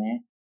am now.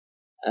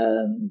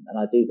 And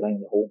I do blame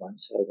the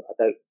hormones. So I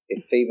don't.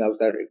 If females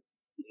don't,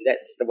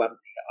 that's the one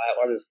thing that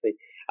I honestly.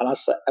 And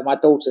my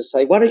daughters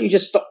say, "Why don't you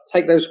just stop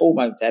take those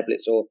hormone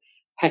tablets or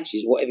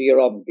patches, whatever you're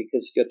on,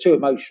 because you're too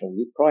emotional.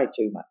 You cry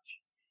too much,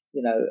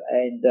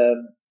 And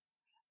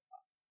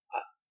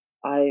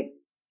I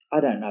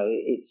don't know.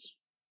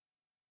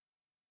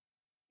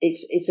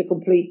 It's a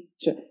complete.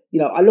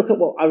 I look at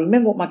I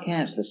remember what my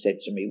counsellor said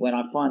to me when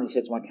I finally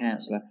said to my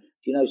counsellor,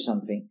 "Do you know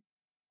something?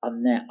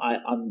 I'm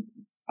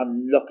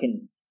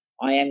locking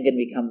I am going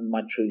to become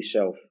my true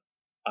self.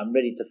 I'm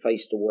ready to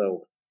face the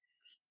world.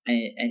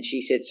 And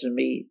she said to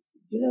me,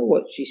 you know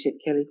what? She said,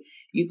 Kelly,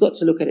 you've got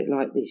to look at it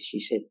like this. She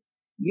said,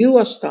 you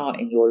are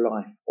starting your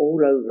life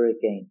all over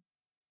again.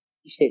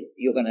 She said,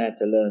 you're going to have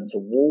to learn to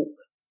walk,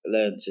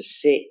 learn to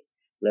sit,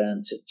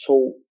 learn to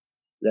talk,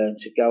 learn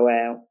to go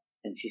out.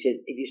 And she said,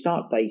 if you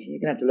start dating, you're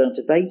going to have to learn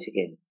to date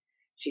again.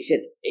 She said,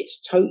 it's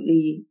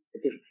totally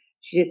different.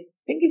 She said,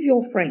 think of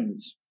your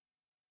friends.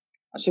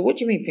 I said, what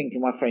do you mean think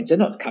of my friends? They're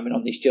not coming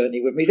on this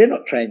journey with me. They're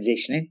not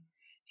transitioning.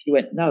 She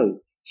went, no.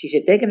 She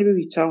said, they're going to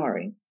be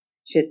retiring.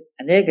 She said,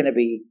 and they're going to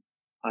be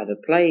either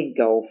playing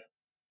golf,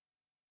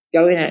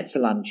 going out to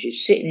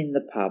lunches, sitting in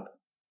the pub,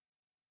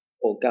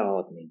 or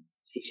gardening.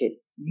 She said,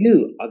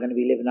 you are going to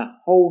be living a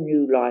whole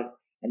new life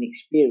and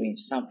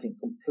experience something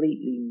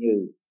completely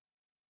new.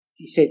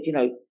 She said, you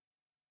know,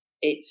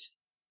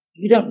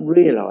 you don't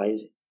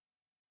realise,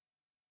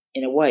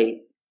 in a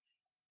way,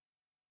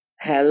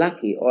 how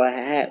lucky or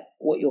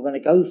what you're going to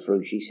go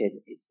through. She said,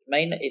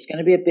 it's going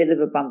to be a bit of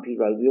a bumpy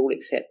road. We all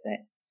accept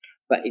that.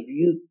 But if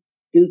you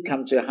do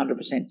come to 100%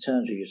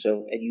 terms with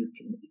yourself and you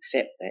can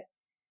accept that,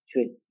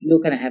 she said, you're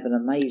going to have an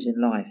amazing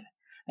life.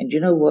 And you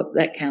know what?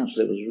 That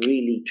counsellor was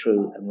really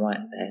true and right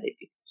about it.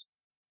 It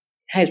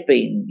has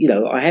been, you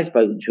know, I have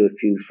spoken to a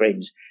few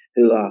friends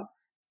who are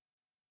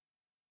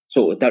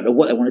sort of don't know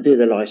what they want to do with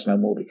their lives no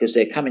more because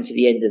they're coming to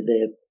the end of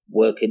their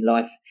working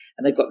life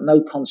and they've got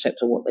no concept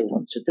of what they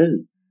want to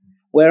do.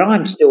 Where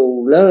I'm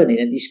still learning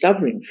and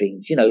discovering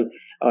things, you know,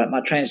 my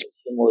transition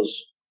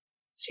was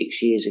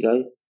 6 years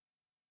ago.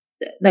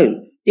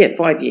 No,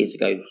 5 years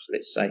ago,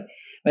 let's say.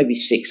 Maybe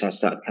 6 I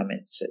started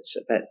coming.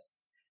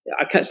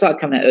 I started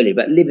coming out early,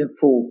 but living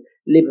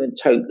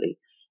totally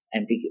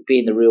and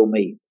being the real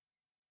me.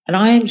 And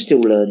I am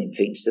still learning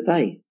things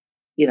today,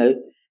 you know,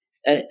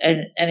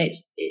 and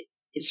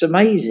it's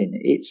amazing.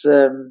 It's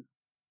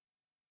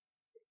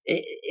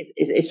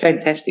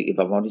fantastic, if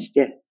I'm honest.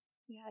 Yeah.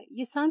 Yeah,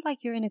 you sound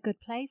like you're in a good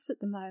place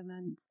at the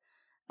moment.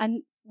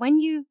 And when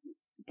you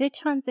did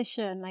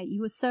transition, like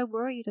you were so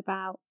worried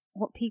about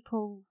what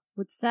people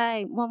would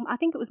say. Well, I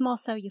think it was more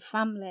so your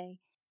family.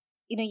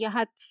 You know, you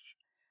had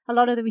a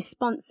lot of the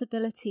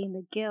responsibility and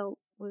the guilt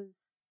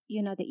was,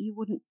 you know, that you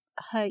wouldn't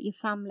hurt your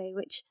family,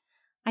 which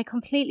I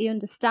completely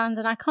understand.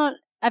 And I can't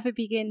ever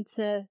begin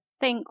to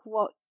think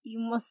what you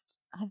must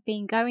have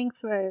been going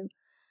through.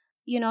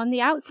 You know, on the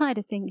outside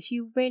of things,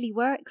 you really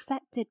were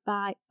accepted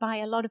by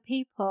a lot of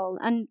people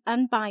and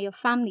by your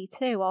family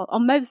too, or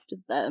most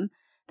of them.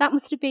 That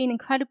must have been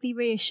incredibly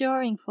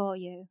reassuring for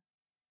you.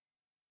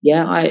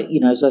 Yeah,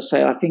 as I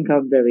say, I think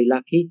I'm very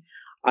lucky.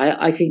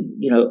 I think,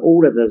 you know,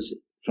 all of us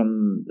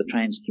from the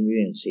trans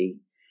community,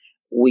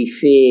 we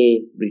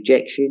fear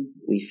rejection,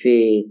 we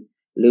fear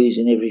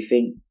losing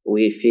everything,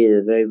 we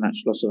fear very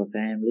much loss of a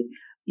family.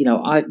 You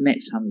know, I've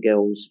met some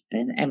girls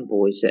and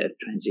boys that have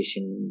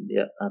transitioned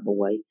the other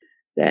way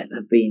that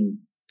have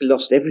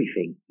lost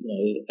everything.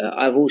 You know,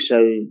 I've also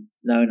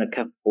known a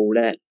couple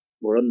that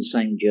were on the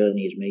same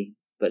journey as me,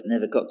 but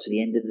never got to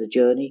the end of the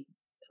journey.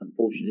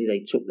 Unfortunately,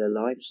 they took their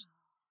lives.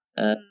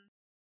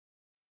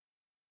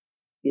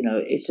 You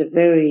know, it's a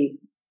very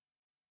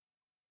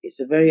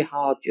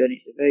hard journey.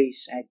 It's a very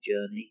sad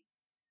journey.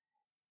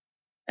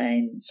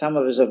 And some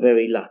of us are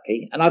very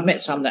lucky. And I've met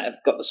some that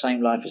have got the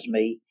same life as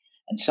me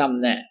and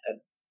some that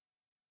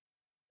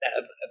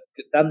have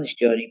done this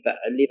journey but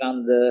live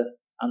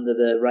under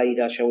the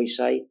radar, shall we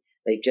say.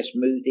 They've just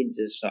moved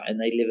into society and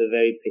they live a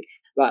very,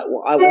 like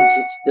what I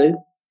wanted to do.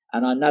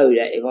 And I know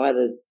that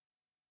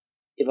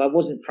if I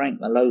wasn't Frank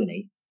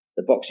Maloney,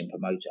 the boxing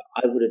promoter,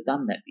 I would have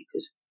done that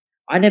because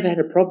I never had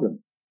a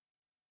problem.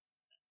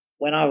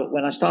 When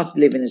I started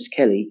living as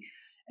Kellie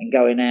and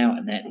going out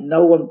and that,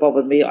 no one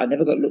bothered me. I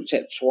never got looked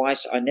at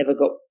twice. I never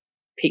got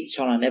picked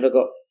on. I never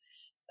got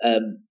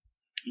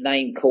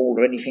name called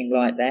or anything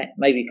like that.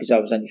 Maybe because I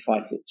was only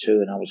 5'2"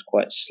 and I was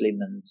quite slim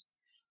and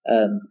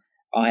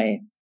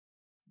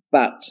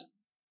But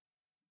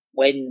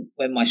when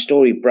my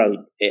story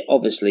broke,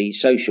 obviously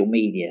social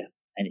media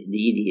and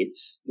the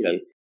idiots, you know,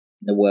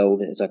 in the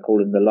world, as I call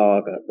them,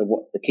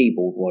 the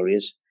keyboard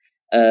warriors,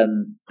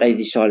 they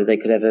decided they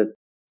could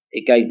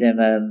it gave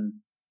them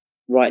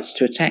rights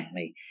to attack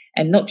me,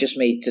 and not just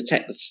me, to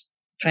attack the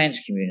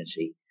trans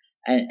community.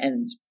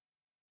 And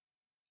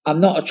I'm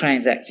not a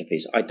trans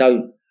activist. I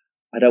don't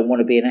want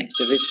to be an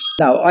activist.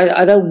 No,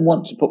 I don't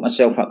want to put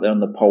myself up there on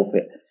the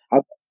pulpit. I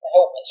want to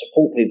help and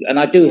support people, and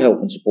I do help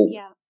and support.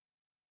 Yeah.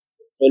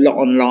 So a lot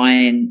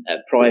online,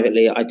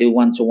 privately. I do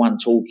one-to-one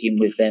talking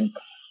with them.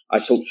 I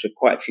talk to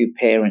quite a few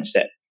parents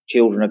that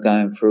children are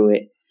going through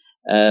it,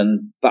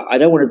 but I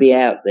don't want to be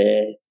out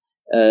there,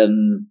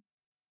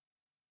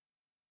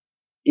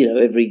 you know,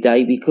 every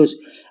day, because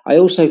I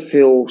also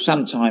feel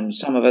sometimes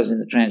some of us in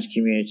the trans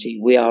community,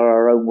 we are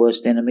our own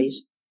worst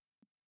enemies.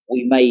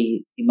 We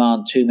may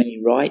demand too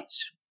many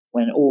rights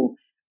when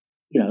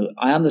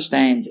I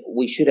understand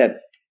we should have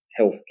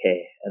health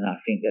care, and I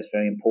think that's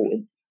very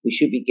important. We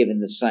should be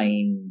given the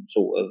same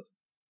sort of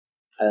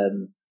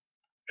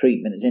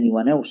treatment as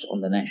anyone else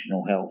on the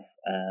national health.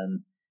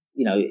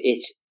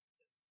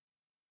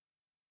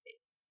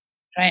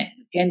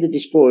 Gender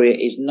dysphoria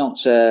is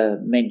not a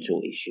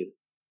mental issue.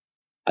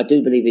 I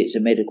do believe it's a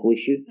medical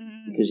issue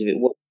because if it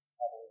was,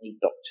 we need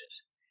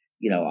doctors.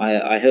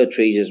 I heard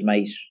Theresa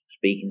May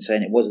speak and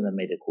saying it wasn't a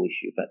medical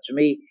issue, but to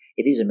me,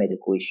 it is a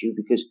medical issue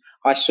because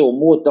I saw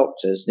more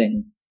doctors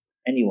than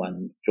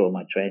anyone during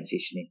my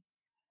transitioning.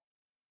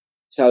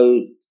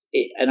 So,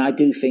 and I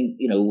do think,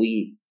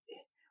 we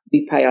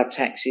pay our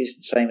taxes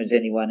the same as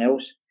anyone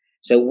else.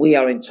 So we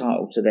are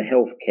entitled to the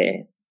health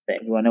care that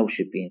everyone else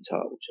should be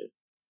entitled to.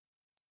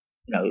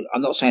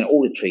 I'm not saying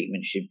all the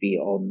treatment should be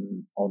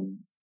on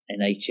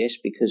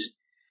NHS because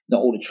not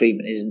all the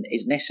treatment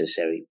is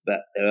necessary, but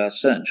there are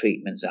certain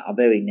treatments that are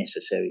very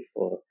necessary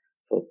for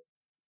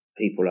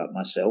people like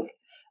myself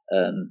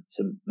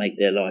to make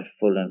their life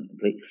full and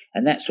complete.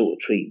 And that sort of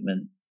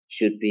treatment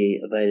should be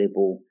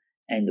available,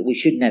 and we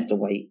shouldn't have to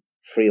wait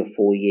 3 or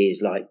 4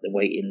 years like the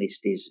waiting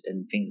list is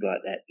and things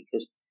like that,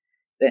 because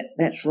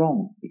that's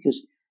wrong.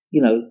 Because,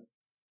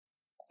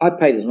 I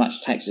paid as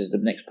much tax as the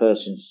next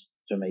person's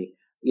to me.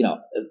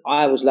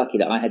 I was lucky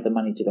that I had the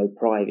money to go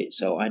private,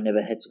 so I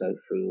never had to go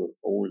through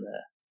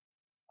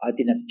I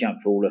didn't have to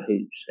jump through all the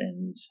hoops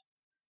and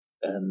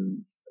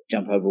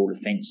jump over all the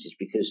fences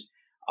because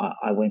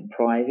I went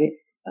private.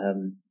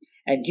 And,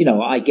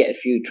 I get a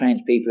few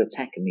trans people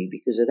attacking me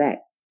because of that.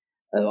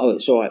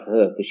 It's all right for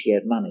her because she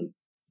had money,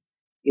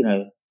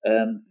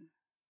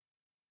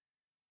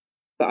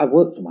 but I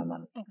worked for my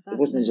money. Exactly. It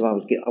wasn't as if I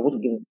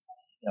wasn't given,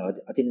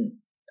 I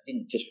didn't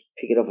just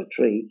pick it off a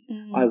tree.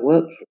 I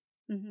worked for it.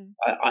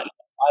 I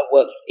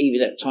worked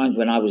even at times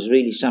when I was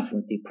really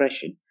suffering with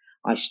depression.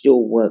 I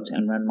still worked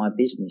and ran my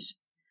business.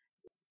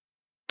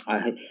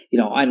 I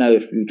know a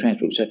few trans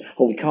people say,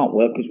 "Oh, we can't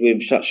work because we're in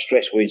such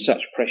stress, we're in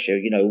such pressure."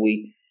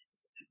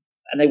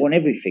 And they want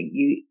everything.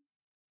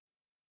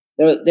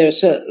 There are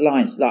certain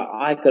lines. Like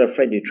I've got a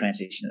friend who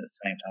transitioned at the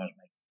same time as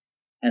me,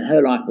 and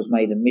her life was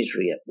made a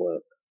misery at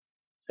work.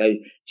 So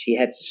she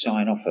had to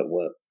sign off at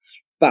work,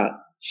 but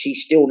she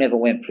still never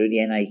went through the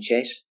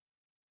NHS.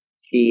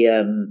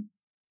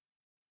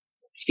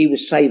 She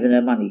was saving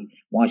her money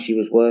while she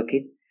was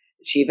working.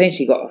 She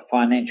eventually got a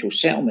financial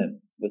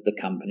settlement with the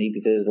company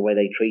because of the way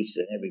they treated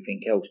her and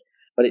everything else.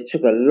 But it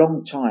took a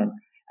long time,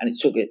 and it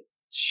took it to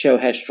show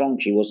how strong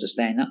she was to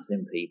stand up to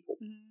them people.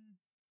 And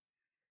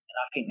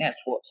I think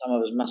that's what some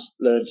of us must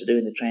learn to do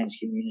in the trans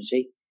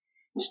community: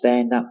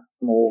 stand up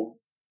more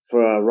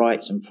for our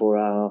rights and for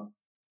our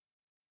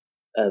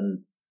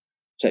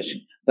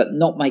protection, but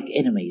not make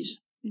enemies.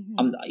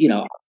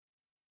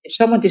 If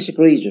someone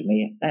disagrees with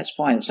me, that's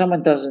fine. If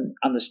someone doesn't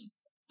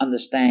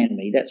understand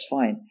me, that's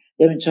fine.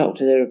 They're entitled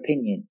to their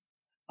opinion.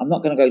 I'm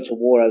not going to go to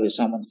war over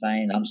someone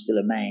saying I'm still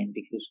a man,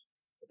 because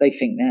if they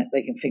think that,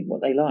 they can think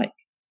what they like.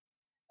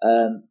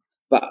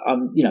 But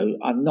I'm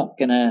not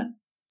gonna.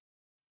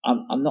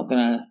 I'm not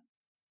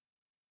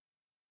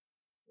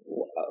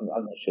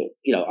sure.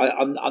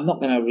 I'm not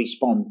going to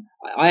respond.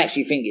 I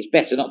actually think it's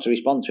better not to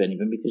respond to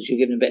anything because you're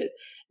giving them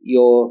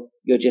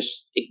you're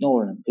just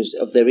ignoring them because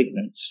of their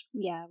ignorance.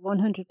 Yeah,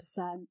 100%.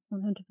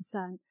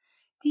 100%.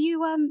 Do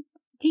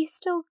you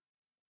still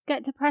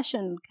get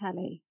depression,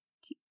 Kellie?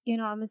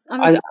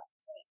 Sometimes,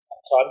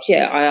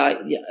 yeah.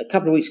 A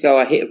couple of weeks ago,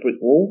 I hit a brick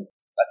wall.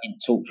 I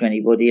didn't talk to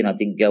anybody and I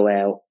didn't go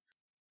out.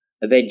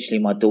 Eventually,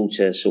 my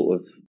daughter sort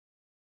of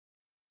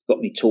got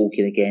me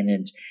talking again,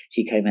 and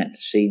she came out to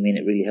see me, and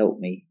it really helped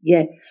me.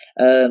 Yeah,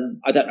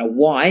 I don't know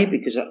why,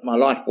 because my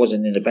life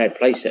wasn't in a bad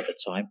place at the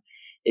time.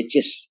 It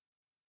just,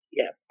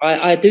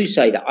 I do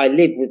say that I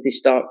live with this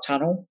dark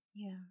tunnel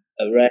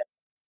around,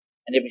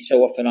 and every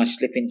so often I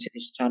slip into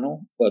this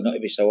tunnel. Well, not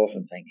every so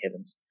often, thank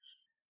heavens,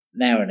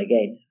 now and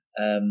again.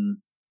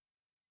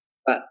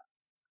 But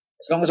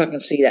as long as I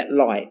can see that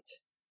light,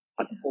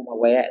 I can pull my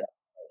way out.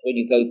 When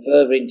you go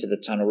further into the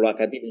tunnel, like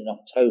I did in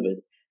October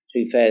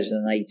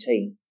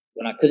 2018,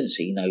 when I couldn't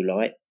see no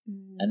light,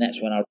 and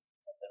that's when I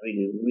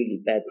really, really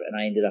bad, and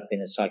I ended up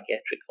in a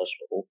psychiatric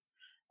hospital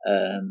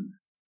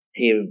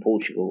here in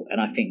Portugal,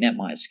 and I think that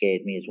might have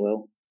scared me as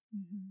well.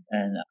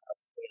 And I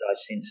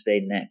realised since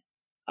then that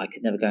I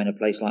could never go in a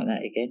place like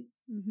that again.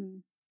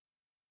 So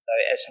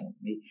it has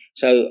helped me.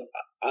 So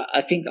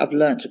I think I've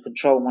learned to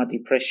control my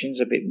depressions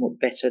a bit more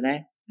better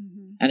now,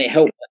 and it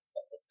helped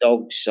the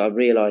dogs. I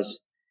realise,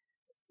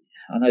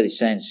 I know this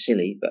sounds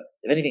silly, but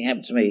if anything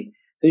happened to me,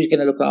 who's going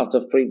to look after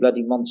 3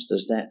 bloody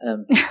monsters that...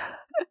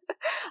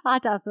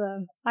 I'd have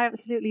them. I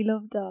absolutely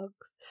love dogs.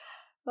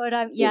 But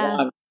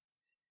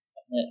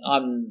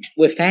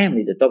we're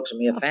family. The dogs and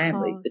me are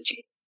family. Course. The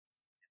chicken,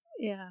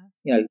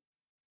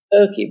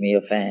 turkey and me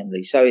are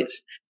family. So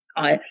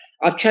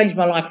I've changed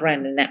my life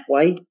around in that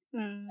way.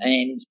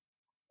 And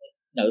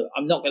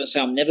I'm not going to say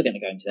I'm never going to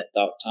go into that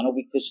dark tunnel,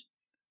 because,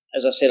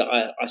 as I said,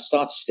 I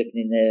started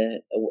slipping in there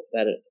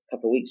about a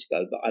couple of weeks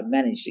ago, but I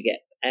managed to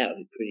get out of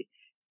it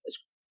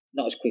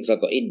not as quick as I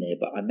got in there,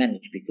 but I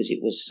managed because it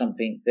was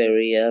something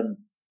very,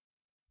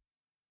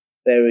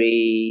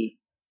 very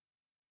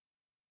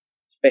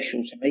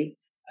special to me,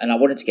 and I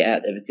wanted to get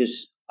out there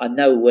because I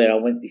know where I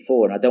went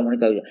before, and I don't want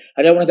to go.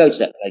 I don't want to go to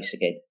that place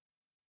again.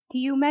 Do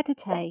you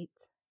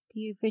meditate? Do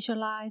you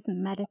visualize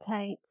and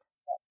meditate?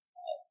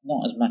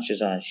 Not as much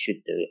as I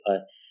should do.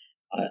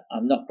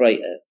 I'm not great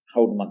at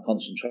holding my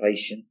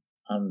concentration.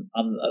 I'm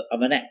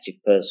an active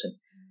person.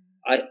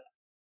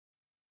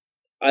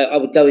 I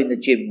would go in the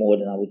gym more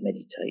than I would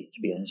meditate,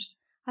 to be honest.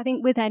 I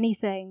think with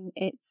anything,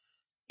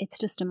 it's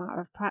just a matter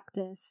of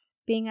practice.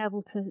 Being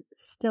able to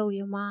still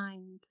your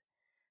mind.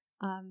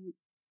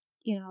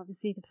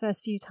 Obviously the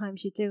first few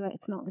times you do it,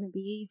 it's not going to be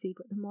easy,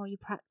 but the more you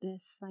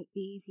practice, like,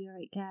 the easier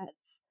it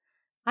gets.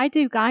 I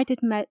do guided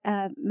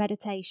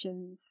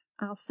meditations.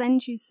 I'll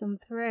send you some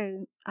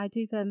through. I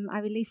do them. I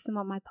release them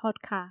on my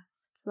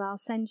podcast. So I'll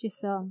send you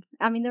some.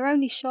 I mean, they're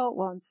only short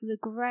ones, so they're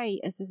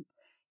great as a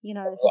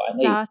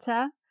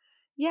starter.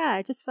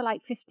 Yeah, just for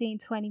like 15,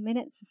 20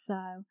 minutes or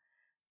so.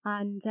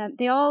 And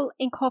they all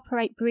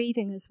incorporate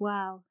breathing as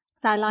well.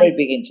 So I like very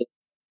big into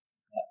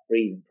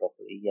breathing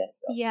properly. Yes.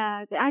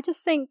 Yeah, I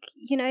just think,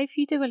 if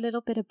you do a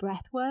little bit of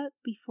breath work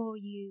before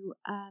you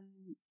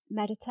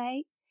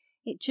meditate,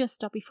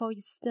 or before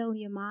you still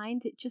your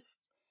mind, it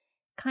just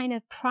kind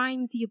of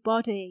primes your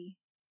body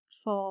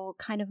for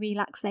kind of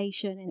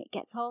relaxation, and it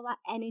gets all that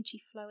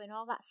energy flowing,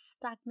 all that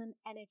stagnant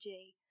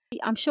energy.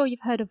 I'm sure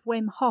you've heard of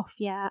Wim Hof,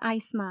 yeah,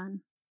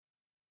 Iceman.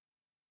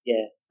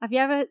 Yeah. Have you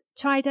ever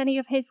tried any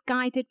of his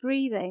guided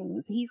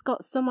breathings? He's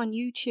got some on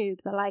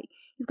YouTube that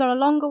he's got a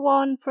longer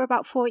one for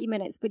about 40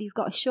 minutes, but he's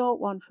got a short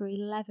one for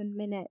 11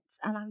 minutes.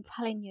 And I'm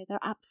telling you, they're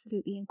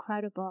absolutely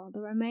incredible.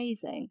 They're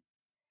amazing.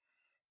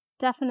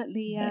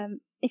 Definitely,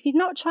 if you've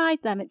not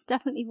tried them, it's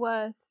definitely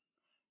worth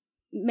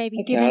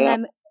maybe giving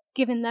them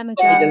a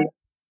go. Send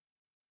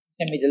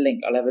me the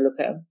link. I'll have a look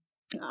at them.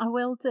 I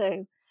will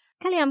do.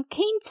 Kelly, I'm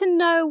keen to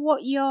know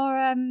what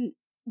your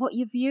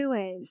view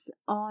is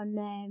on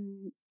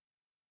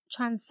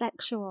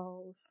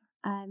transsexuals,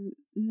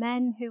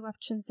 men who have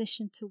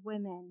transitioned to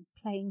women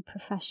playing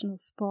professional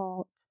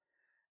sport.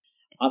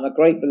 I'm a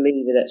great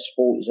believer that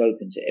sport is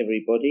open to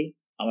everybody.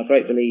 I'm a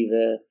great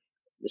believer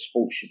the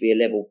sport should be a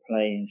level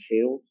playing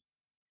field.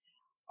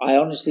 I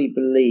honestly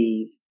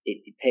believe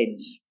it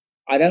depends.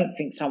 I don't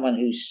think someone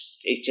is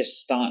just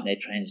starting their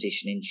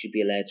transitioning should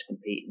be allowed to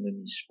compete in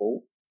women's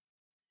sport.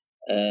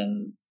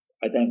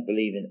 I don't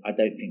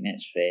think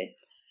that's fair.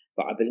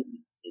 But I believe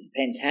it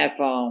depends how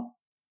far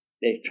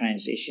they've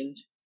transitioned,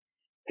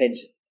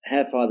 depends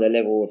how far the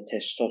level of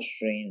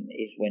testosterone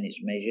is when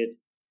it's measured.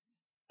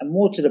 And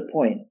more to the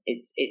point,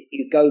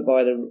 you go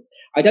by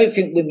I don't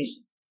think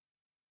women's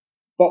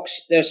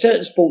there are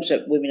certain sports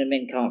that women and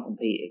men can't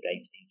compete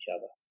against each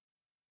other.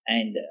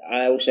 And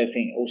I also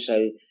think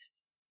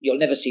you'll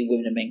never see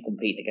women and men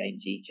compete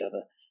against each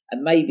other.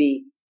 And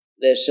maybe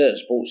there are certain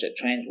sports that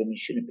trans women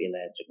shouldn't be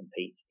allowed to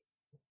compete.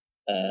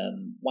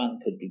 One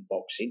could be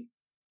boxing.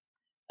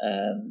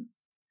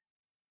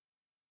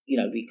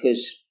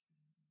 Because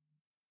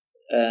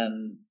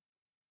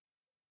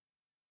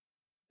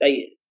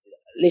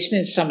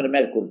listening to some of the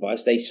medical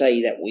advice, they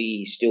say that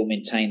we still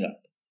maintain that.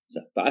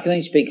 But I can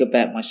only speak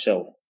about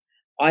myself.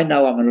 I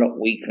know I'm a lot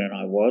weaker than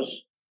I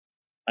was.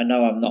 I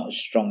know I'm not as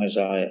strong as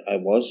I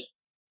was.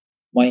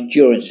 My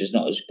endurance is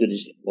not as good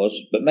as it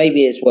was. But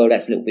maybe as well,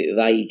 that's a little bit of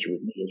age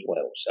with me as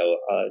well. So,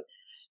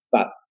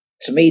 but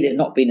to me, there's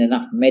not been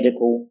enough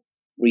medical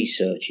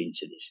research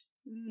into this.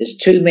 There's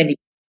too many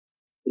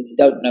who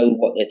don't know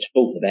what they're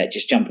talking about,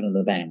 just jumping on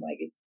the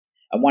bandwagon.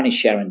 And one is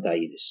Sharon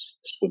Davis,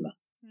 the swimmer.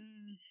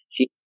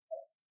 She,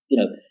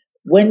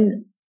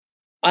 when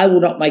I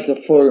will not make a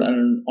full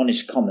and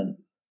honest comment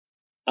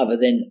other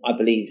than I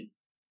believe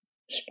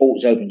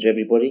sport's open to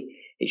everybody.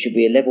 It should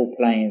be a level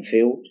playing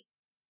field.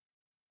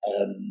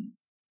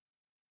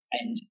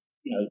 And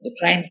the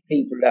trans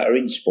people that are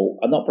in sport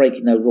are not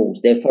breaking no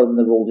rules. They're following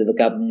the rules of the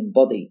governing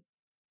body.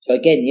 So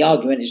again, the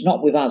argument is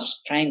not with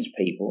us trans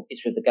people,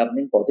 it's with the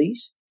governing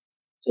bodies.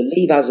 So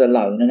leave us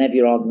alone and have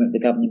your argument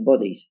with the governing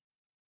bodies.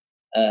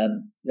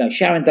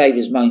 Sharon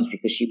Davis moans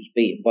because she was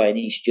beaten by an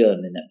East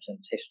German that was on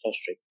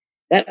testosterone.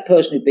 That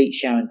person who beat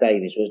Sharon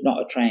Davis was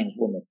not a trans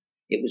woman.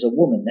 It was a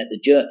woman that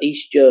the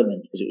East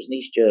German, because it was an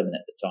East German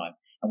at the time,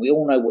 and we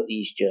all know what the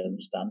East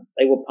Germans done.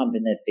 They were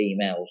pumping their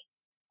females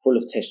full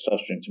of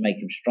testosterone to make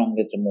them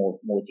stronger, to more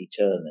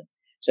determined.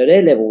 So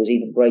their level was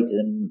even greater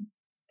than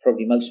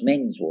probably most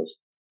men's was.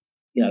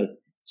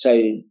 So,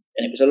 and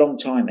it was a long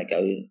time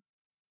ago.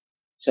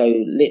 So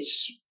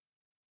let's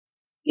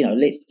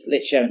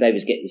Sharon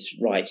Davis get this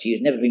right. She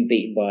has never been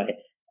beaten by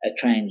a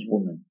trans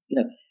woman.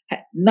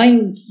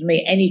 Name to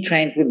me any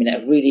trans women that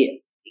have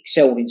really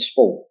excelled in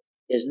sport.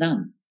 There's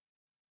none.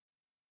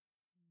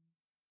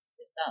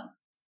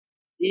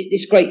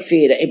 This great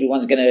fear that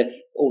everyone's going to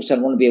all of a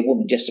sudden want to be a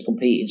woman just to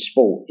compete in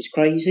sport is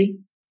crazy.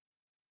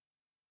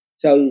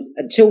 So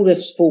until the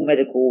full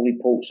medical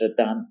reports are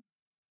done,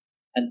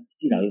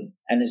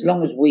 and as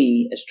long as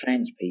we as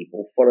trans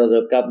people follow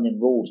the governing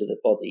rules of the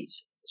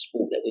bodies, the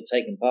sport that we're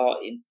taking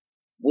part in,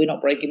 we're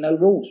not breaking no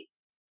rules.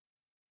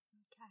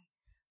 Okay.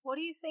 What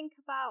do you think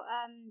about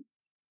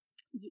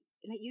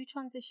you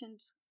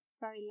transitioned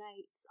very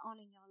late on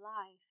in your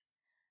life?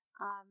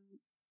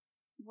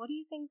 What do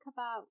you think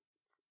about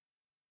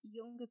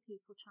younger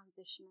people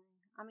transitioning.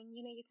 I mean,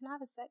 you can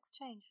have a sex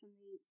change from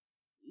the,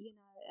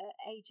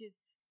 age of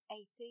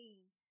 18.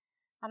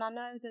 And I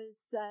know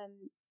there's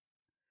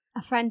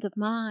a friend of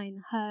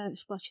mine,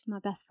 she's my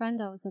best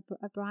friend, I was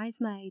a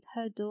bridesmaid.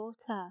 Her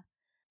daughter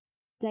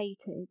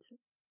dated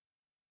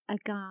a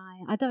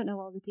guy. I don't know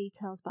all the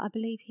details, but I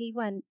believe he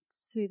went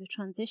through the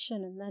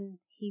transition and then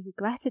he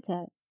regretted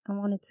it and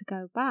wanted to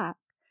go back.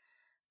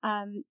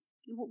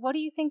 What do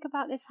you think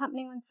about this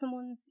happening when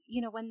someone's,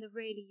 when they're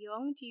really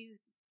young? Do you?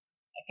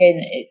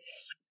 Again,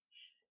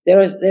 there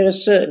are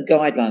certain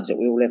guidelines that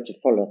we all have to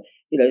follow.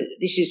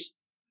 This is,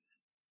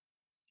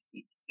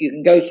 you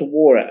can go to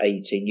war at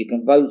 18, you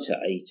can vote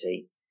at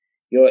 18.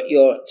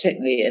 You're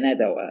technically an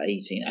adult at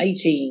 18.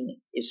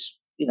 18 is,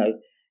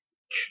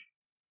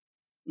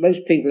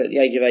 most people at the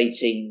age of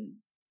 18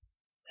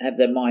 have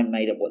their mind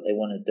made up what they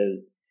want to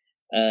do.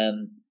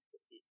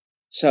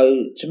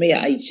 So to me,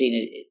 at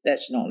 18,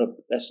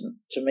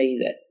 to me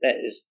that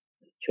is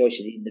the choice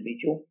of the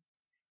individual.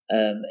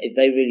 If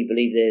they really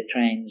believe they're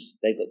trans,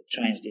 they've got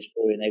trans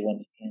dysphoria and they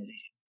want to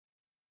transition.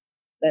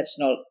 That's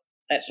not.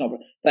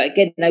 But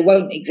again, they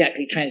won't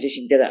exactly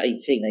transition dead at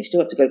 18. They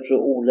still have to go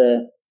through all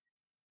the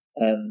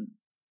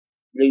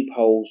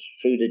loopholes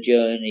through the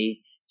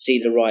journey, see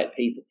the right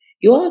people.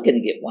 You are going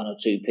to get one or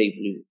two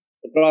people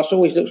the grass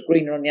always looks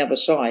greener on the other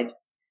side.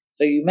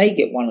 So you may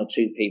get one or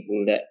two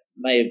people that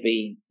may have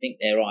think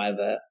they're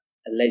either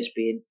a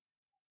lesbian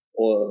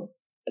or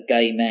a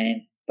gay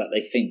man, but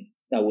they think,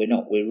 no, we're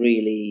not. We're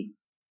really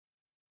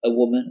a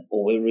woman,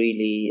 or we're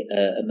really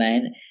a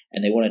man,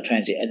 and they want to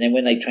transit. And then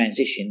when they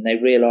transition, they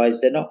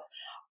realise they're not.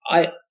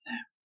 I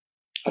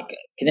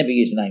can never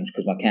use names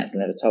because my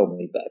counsellor never told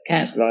me, but a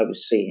counsellor I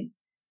was seeing,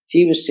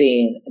 she was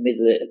seeing a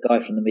guy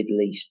from the Middle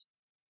East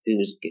who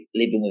was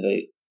living with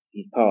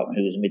his partner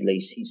who was Middle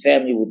East. His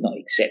family would not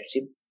accept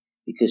him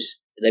because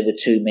they were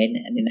two men,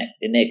 and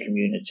in their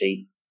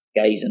community,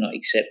 gays are not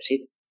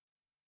accepted.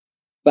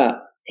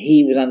 But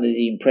he was under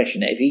the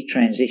impression that if he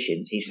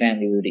transitioned, his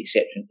family would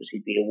accept him because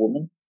he'd be a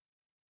woman.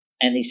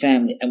 And his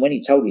family, and when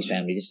he told his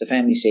family this, the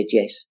family said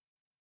yes.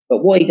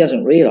 But what he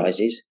doesn't realise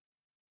is,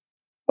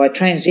 by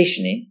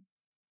transitioning,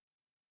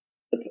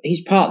 his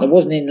partner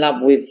wasn't in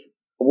love with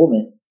a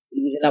woman.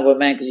 He was in love with a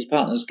man because his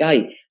partner's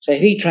gay. So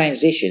if he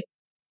transitioned,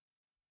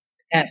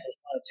 the counsellor's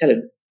trying to tell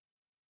him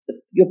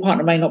that your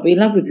partner may not be in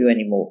love with you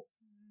anymore.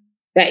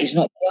 That is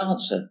not the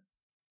answer.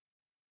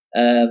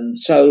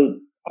 So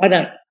I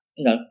don't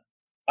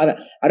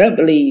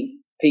believe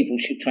people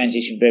should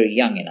transition very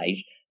young in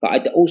age, but I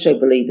also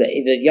believe that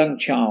if a young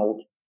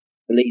child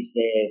believes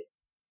they're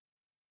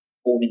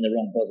born in the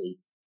wrong body,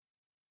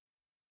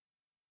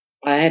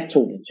 I have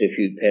talked to a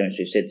few parents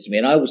who said to me,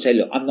 and I would say,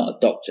 look, I'm not a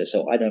doctor,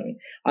 so I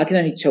can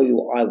only tell you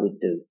what I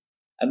would do.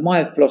 And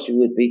my philosophy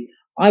would be,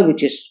 I would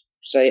just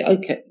say,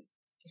 okay,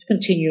 just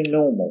continue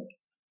normal.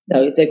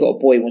 No, if they've got a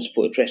boy who wants to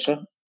put a dress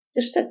on,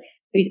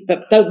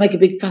 but don't make a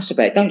big fuss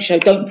about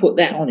it. Don't put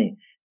that on it.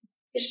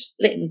 Just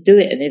let them do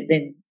it and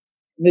then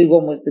move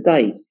on with the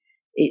day.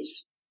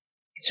 It's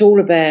all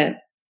about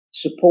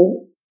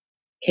support,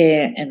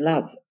 care and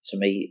love to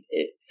me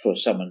for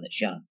someone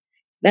that's young.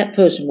 That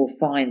person will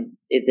find,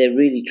 if they're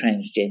really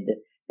transgender,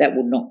 that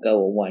will not go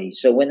away.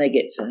 So when they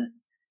get to a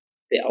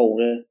bit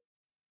older,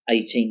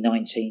 18,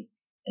 19,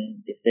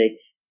 and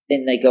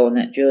then they go on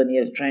that journey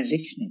of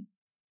transitioning.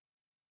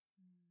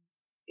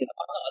 I'm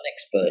not an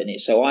expert in it,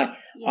 so I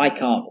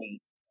can't.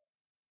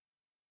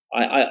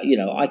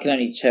 I can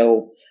only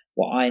tell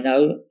what I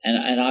know,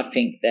 and I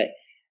think that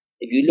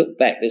if you look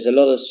back, there's a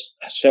lot of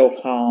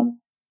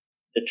self-harm.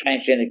 The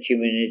transgender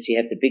community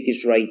have the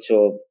biggest rate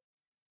of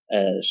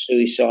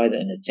suicide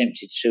and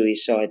attempted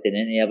suicide than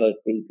any other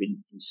group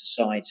in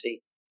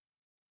society.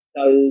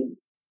 So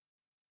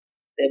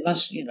there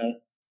must,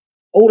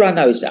 all I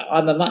know is that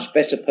I'm a much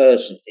better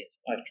person since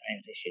I've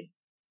transitioned.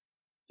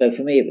 So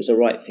for me, it was the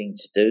right thing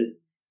to do,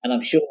 and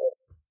I'm sure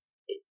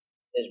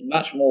there's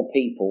much more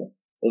people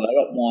who are a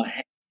lot more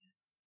happy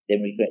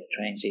than regret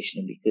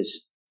transitioning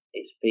because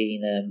it's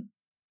been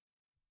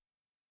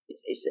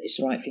it's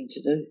the right thing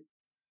to do.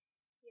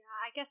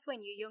 I guess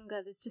when you're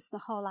younger, there's just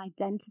the whole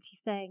identity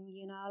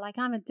thing, like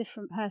I'm a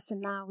different person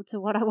now to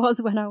what I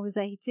was when I was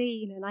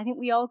 18. And I think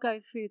we all go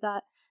through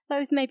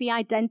those maybe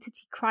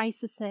identity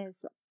crises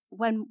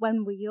when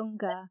we're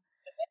younger. I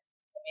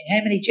mean,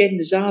 how many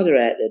genders are there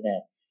out there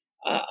now?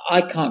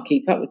 I can't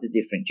keep up with the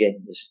different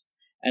genders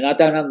and I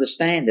don't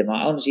understand them.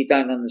 I honestly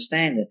don't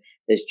understand them.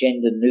 There's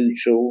gender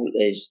neutral,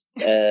 there's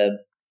gender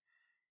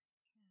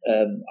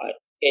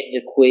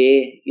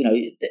queer,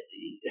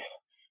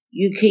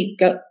 you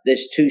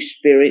there's two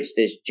spirits,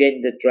 there's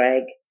gender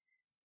drag.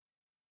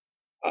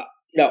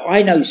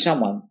 I know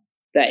someone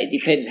that it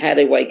depends how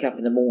they wake up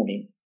in the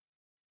morning,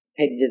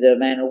 depends if they're a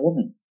man or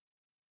woman.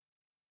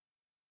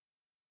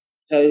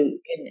 So,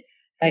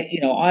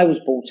 I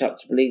was brought up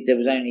to believe there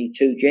was only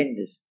two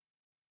genders.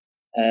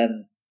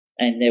 And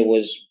there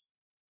was,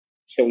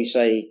 shall we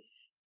say,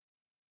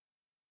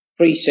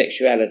 free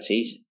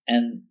sexualities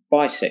and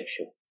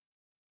bisexual.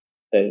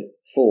 So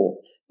 4.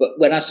 But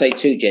when I say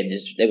 2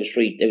 genders, there was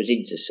 3. There was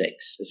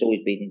intersex. There's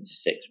always been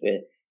intersex,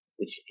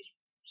 which is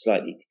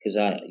slightly because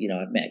I've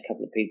met a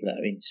couple of people that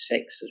are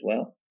intersex as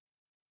well,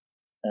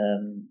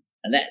 and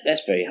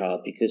that's very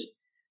hard because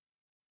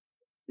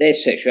their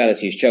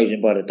sexuality is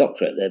chosen by the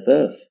doctor at their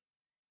birth.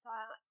 So,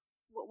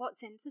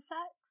 what's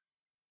intersex?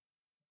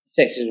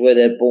 Sex is where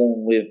they're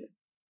born with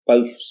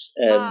both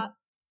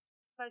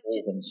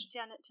organs.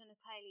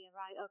 Genitalia,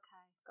 right?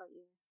 Okay, got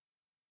you.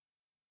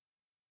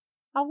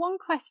 One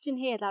question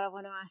here that I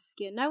want to ask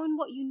you. Knowing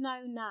what you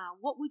know now,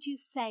 what would you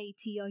say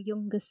to your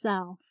younger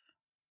self?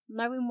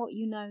 Knowing what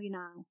you know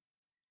now.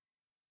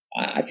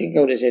 I think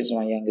I would have said to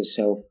my younger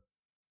self,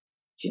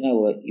 do you know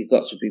what? You've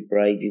got to be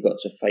brave. You've got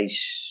to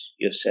face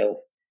yourself,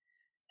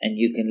 and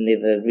you can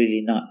live a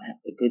really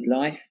a good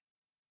life.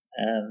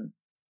 And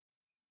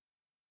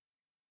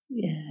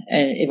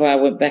if I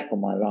went back on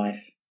my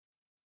life,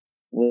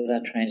 would I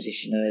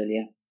transition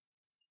earlier?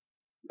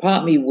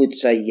 Part of me would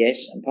say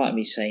yes, and part of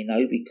me say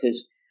no,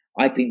 because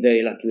I've been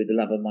very lucky with the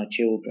love of my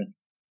children.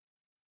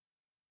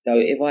 So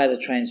if I had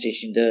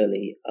transitioned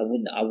early, I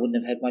wouldn't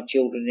have had my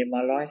children in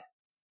my life.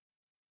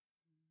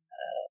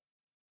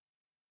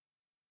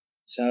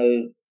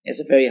 So it's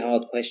a very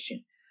hard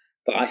question,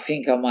 but I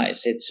think I might have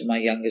said to my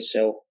younger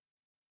self,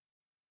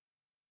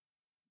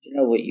 you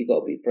know what, you've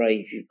got to be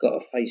brave. You've got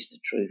to face the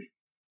truth.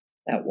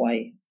 That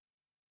way,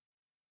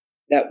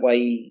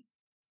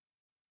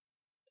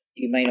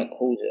 you may not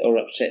cause it or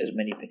upset as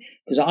many people.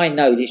 Because I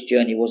know this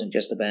journey wasn't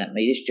just about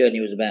me. This journey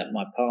was about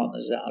my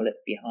partners that I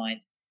left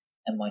behind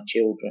and my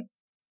children.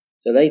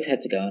 So they've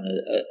had to go on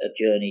a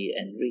journey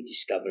and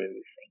rediscover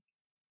everything.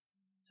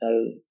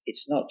 So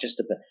it's not just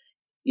about,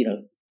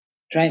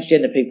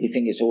 transgender people who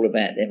think it's all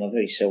about them are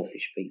very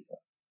selfish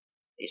people.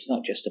 It's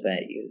not just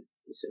about you.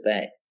 It's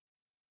about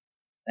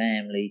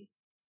family.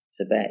 It's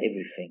about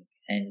everything.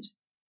 And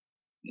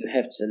you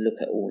have to look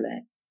at all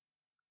that.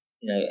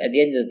 At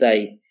the end of the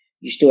day,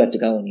 you still have to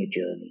go on your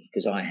journey,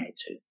 because I had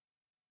to.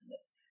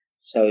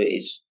 So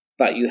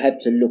but you have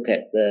to look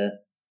at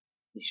the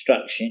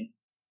destruction,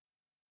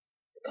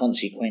 the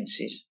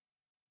consequences,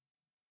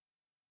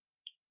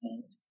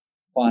 and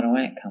final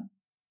outcome.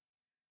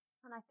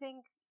 And I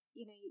think,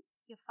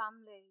 your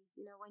family,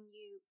 when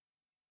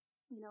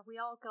we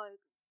all go,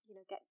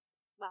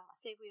 I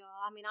say we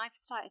all, I've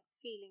started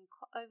feeling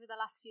over the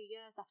last few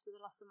years after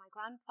the loss of my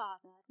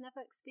grandfather, I've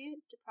never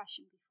experienced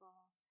depression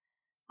before.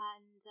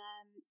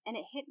 And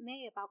it hit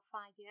me about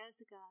 5 years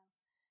ago.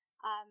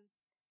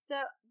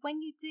 So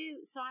when you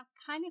do, I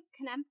kind of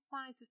can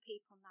empathise with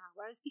people now,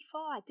 whereas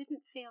before I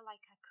didn't feel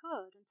like I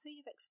could. Until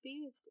you've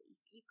experienced it,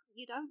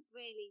 you don't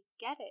really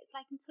get it. It's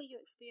like until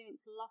you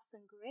experience loss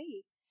and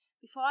grief.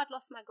 Before I'd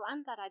lost my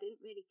granddad, I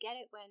didn't really get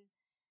it when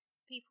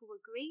people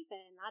were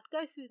grieving. I'd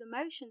go through the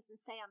motions and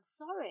say I'm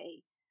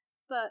sorry,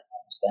 but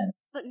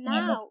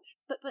now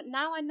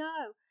I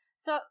know.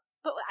 So,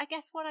 but I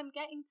guess what I'm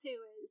getting to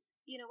is,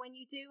 when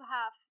you do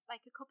have,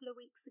 like a couple of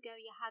weeks ago,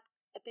 you had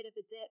a bit of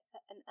a dip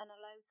and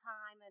a low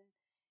time, and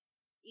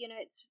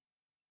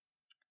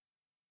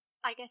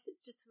I guess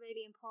it's just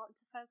really important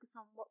to focus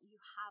on what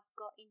you have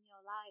got in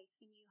your life,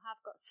 and you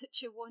have got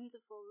such a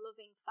wonderful,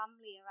 loving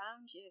family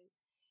around you.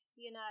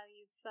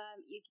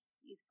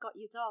 You've got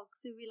your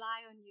dogs who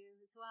rely on you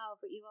as well,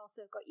 but you've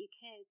also got your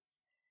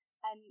kids,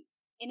 and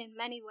in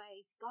many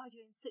ways, God,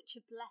 you're in such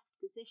a blessed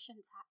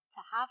position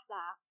to have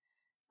that.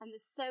 And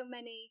there's so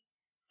many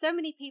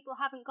people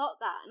haven't got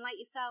that, and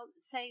like yourself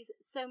say,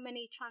 so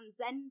many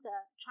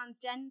transgender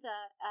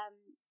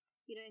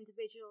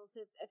individuals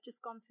have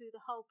just gone through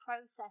the whole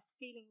process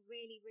feeling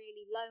really,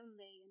 really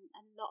lonely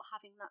and not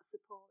having that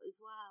support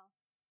as well.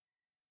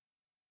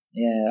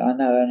 Yeah, I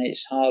know, and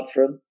it's hard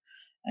for them,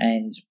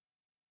 and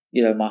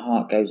my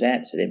heart goes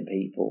out to them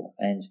people,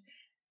 and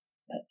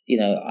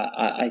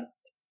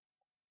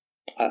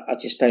I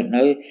just don't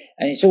know,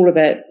 and it's all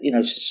about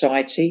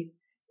society.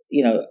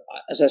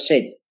 As I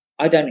said,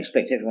 I don't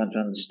expect everyone to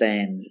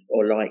understand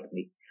or like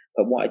me,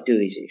 but what I do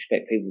is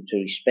expect people to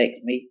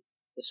respect me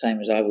the same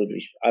as I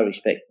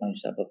respect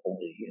most other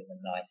forms of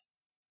human life,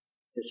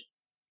 because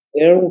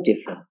we're all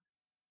different.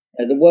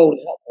 The world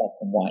is not black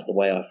and white the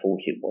way I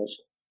thought it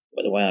was,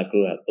 but the way I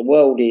grew up. The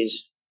world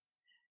is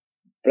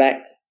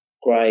black,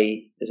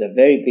 grey. There's a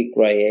very big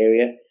grey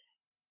area,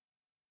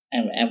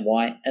 and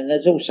white, and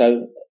there's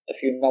also a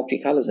few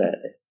multicolours out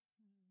there.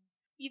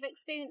 You've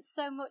experienced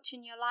so much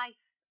in your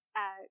life,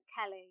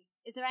 Kellie.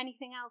 Is there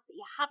anything else that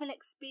you haven't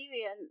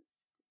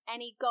experienced?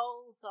 Any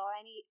goals or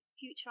any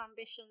future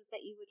ambitions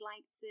that you would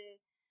like to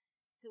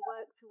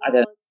work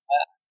towards?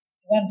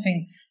 One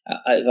thing,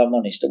 if I'm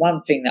honest, the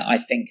one thing that I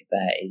think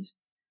about is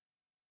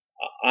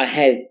I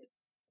had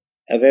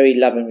a very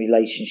loving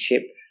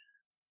relationship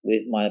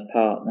with my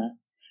partner.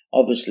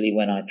 Obviously,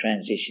 when I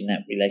transitioned,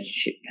 that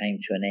relationship came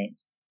to an end.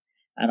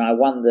 And I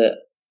wonder,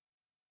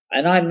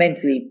 and I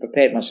mentally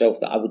prepared myself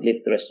that I would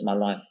live the rest of my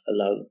life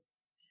alone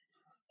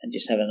and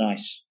just have a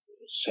nice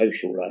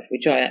social life,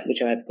 which I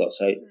have got.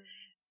 So,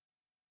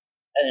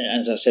 and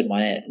as I said,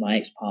 my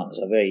ex-partners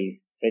are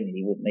very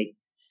friendly with me.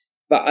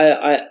 But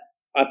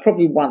I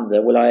probably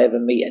wonder, will I ever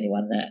meet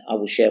anyone that I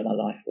will share my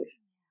life with?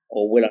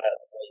 Or will I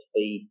always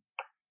be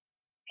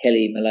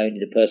Kellie Maloney,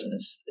 the person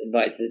that's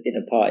invited to the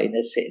dinner party and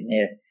they're sitting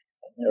there,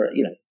 and they're,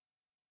 you know,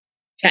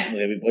 chatting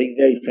with everybody,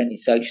 very friendly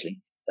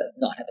socially, but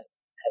not have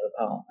a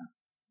partner.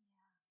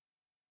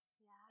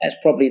 That's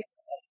probably,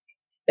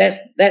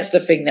 that's the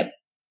thing that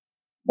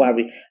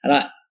worries. And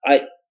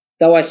I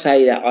though I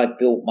say that I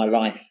built my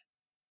life,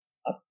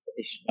 I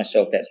positioned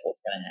myself, that's what's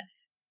going to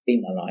be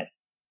my life.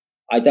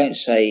 I don't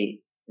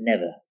say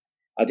never.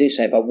 I do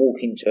say if I walk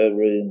into a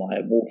room or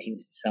I walk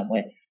into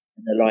somewhere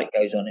and the light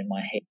goes on in my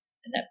head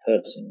and that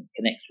person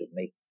connects with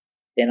me,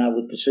 then I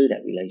would pursue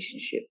that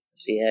relationship.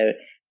 See how.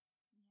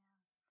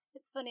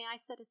 It's funny, I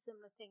said a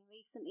similar thing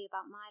recently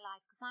about my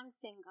life because I'm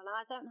single and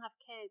I don't have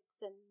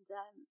kids, and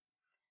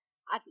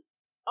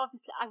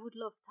I would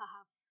love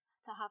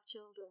to have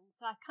children.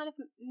 So I kind of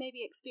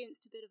maybe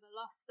experienced a bit of a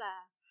loss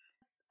there.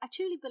 I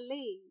truly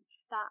believe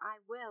that I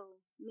will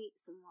meet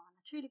someone.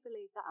 I truly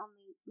believe that I'll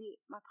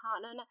meet my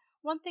partner. And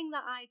one thing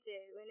that I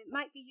do, and it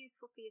might be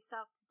useful for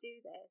yourself to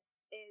do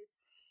this, is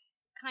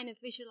kind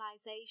of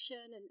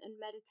visualization and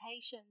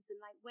meditations.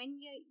 And like when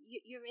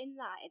you're in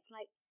that, it's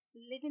like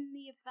living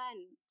the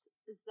event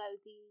as though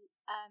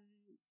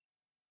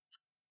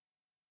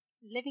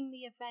living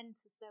the event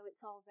as though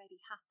it's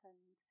already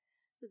happened.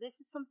 So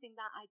this is something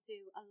that I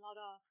do a lot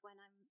of when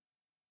I'm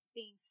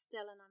being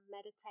still and I'm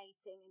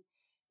meditating. And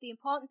the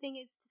important thing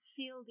is to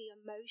feel the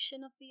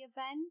emotion of the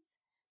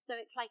event. So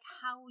it's like,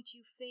 how would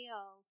you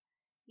feel,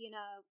 you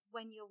know,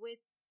 when you're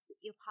with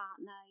your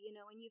partner, you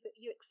know, when you're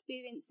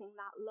experiencing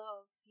that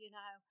love, you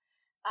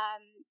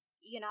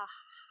know,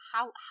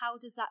 how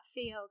does that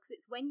feel? Because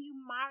it's when you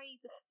marry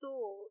the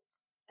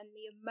thought and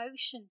the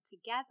emotion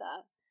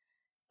together,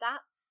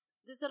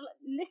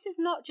 this is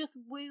not just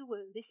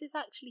woo-woo, this is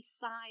actually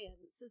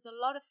science. There's a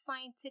lot of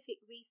scientific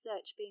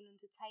research being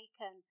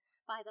undertaken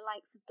by the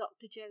likes of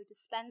Dr. Joe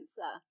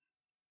Dispenza,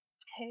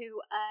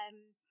 who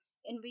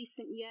in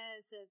recent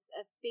years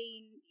have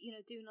been, you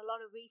know, doing a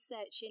lot of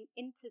research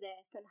into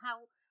this and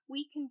how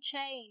we can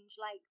change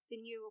like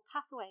the neural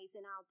pathways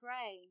in our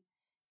brain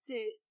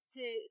to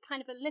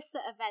kind of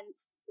elicit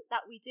events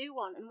that we do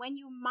want. And when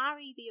you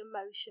marry the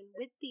emotion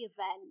with the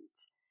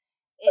event,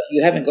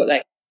 you haven't got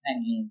that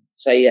companion,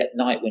 say at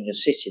night when you're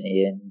sitting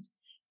here and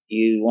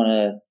you want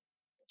to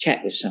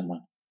chat with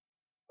someone.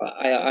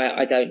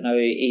 I don't know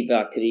either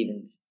I could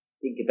even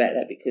think about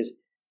that, because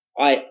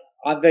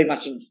I'm very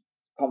much in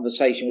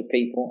conversation with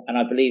people, and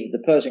I believe if the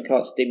person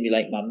can't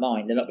stimulate my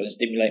mind, they're not going to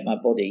stimulate my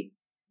body.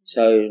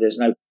 So there's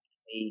no point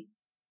in me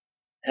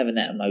having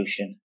that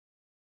emotion.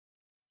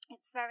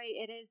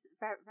 It is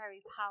very,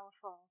 very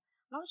powerful.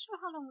 I'm not sure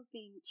how long we've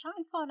been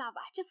chatting for now,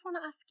 but I just want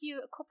to ask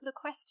you a couple of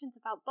questions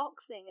about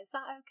boxing. Is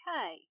that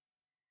okay?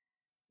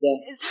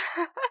 Yeah.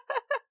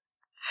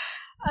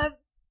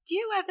 Do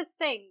you ever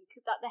think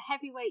that the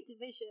heavyweight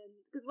division,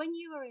 because when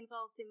you were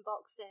involved in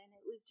boxing,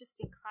 it was just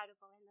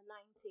incredible in the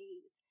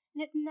 90s,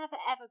 and it's never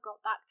ever got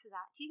back to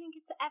that. Do you think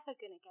it's ever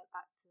going to get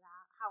back to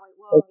that, how it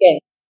was?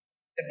 Again,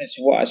 that's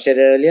what I said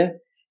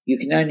earlier. You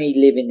can only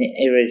live in the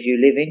eras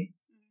you live in.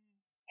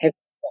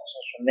 Heavyweight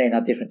boxers from then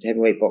are different to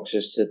heavyweight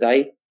boxers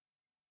today.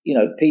 You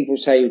know, people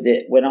say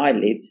that when I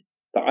lived,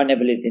 but I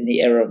never lived in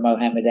the era of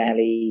Muhammad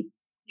Ali,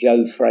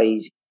 Joe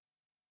Frazier,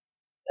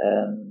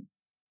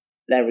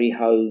 Larry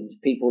Holmes,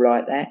 people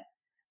like that.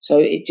 So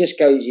it just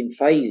goes in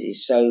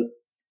phases. So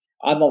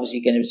I'm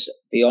obviously going to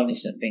be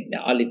honest and think that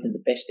I lived in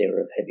the best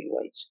era of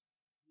heavyweights.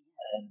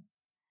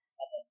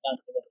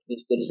 Nothing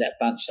as good as that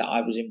bunch that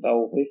I was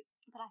involved with.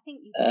 But I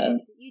think you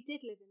did. You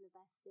did live in the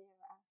best era.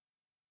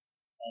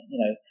 You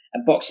know,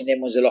 and boxing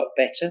then was a lot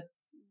better.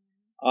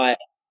 I'm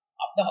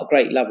not a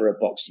great lover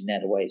of boxing now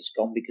the way it's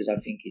gone, because I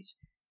think it's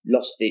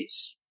lost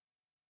its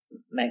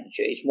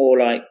magnitude. It's more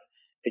like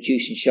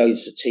producing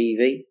shows for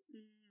TV.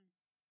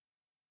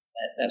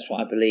 That's what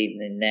I believe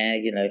in now,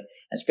 you know,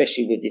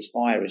 especially with this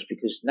virus,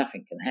 because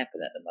nothing can happen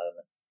at the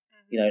moment.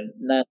 You know,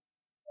 no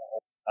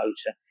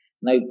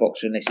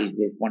boxer, unless he's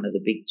with one of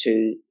the big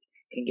two,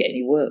 can get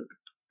any work.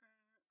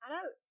 I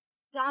know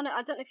Dana,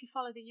 I don't know if you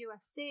follow the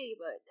UFC,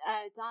 but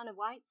Dana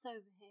White's over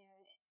here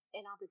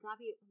in Abu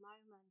Dhabi at the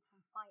moment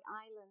on Fight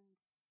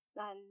Island,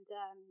 and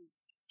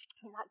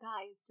that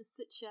guy is just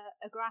such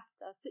a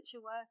grafter, such a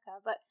worker.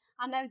 But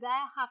I know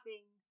they're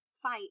having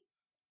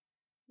fights,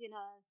 you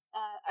know,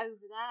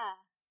 over there.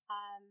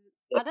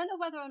 I don't know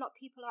whether or not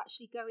people are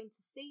actually going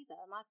to see them.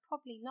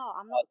 Probably not.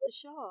 I'm not so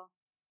sure.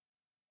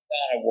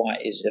 Dana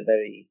White is a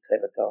very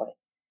clever guy.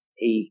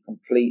 He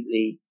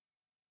completely.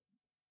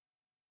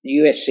 The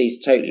UFC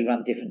is totally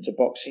run different to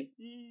boxing.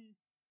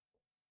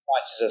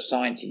 Fighters are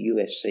signed to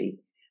UFC,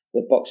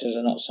 where boxers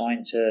are not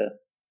signed to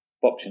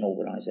boxing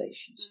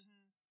organisations.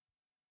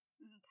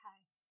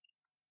 Okay.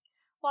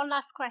 One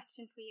last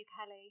question for you,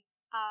 Kellie.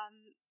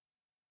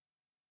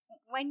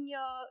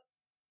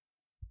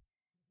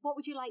 What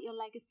would you like your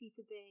legacy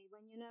to be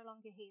when you're no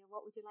longer here?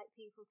 What would you like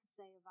people to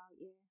say about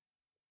you?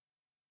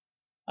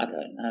 I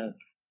don't know.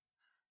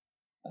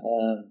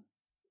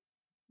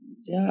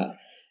 Yeah,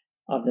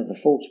 I've never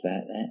thought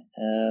about that.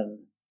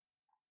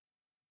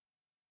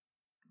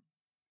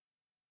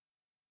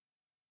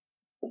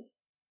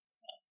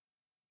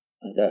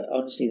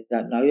 Honestly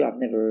don't know. I've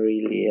never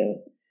really,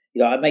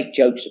 I make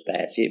jokes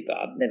about it, but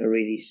I've never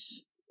really,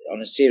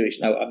 on a serious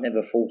note, I've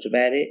never thought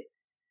about it.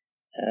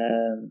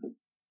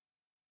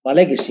 My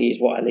legacy is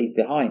what I leave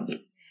behind. And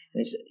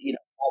it's, I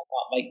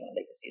can't make my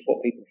legacy. It's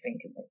what people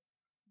think of me.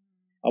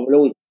 I will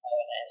always be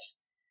known as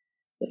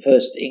the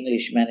first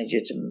English manager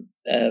to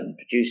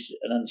produce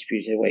an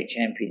undisputed heavyweight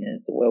champion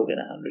in the world in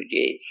 100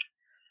 years.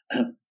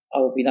 I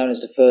will be known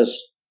as the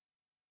first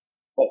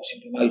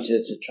boxing promoter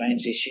to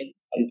transition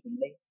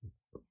openly.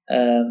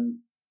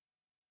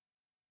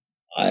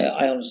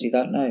 I honestly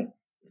don't know.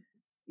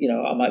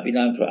 I might be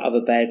known for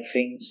other bad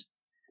things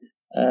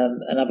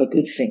and other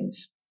good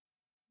things.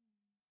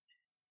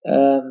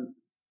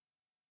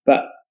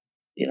 But,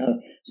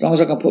 as long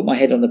as I can put my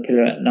head on the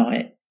pillow at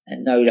night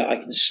and know that I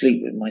can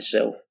sleep with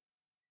myself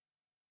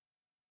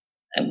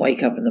and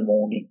wake up in the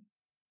morning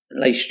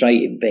and lay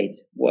straight in bed,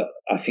 what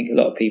I think a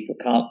lot of people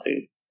can't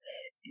do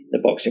in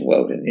the boxing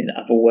world and in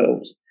other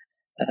worlds,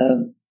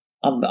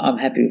 I'm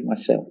happy with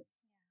myself.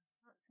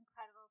 That's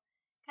incredible.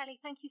 Kellie,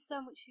 thank you so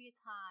much for your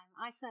time.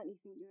 I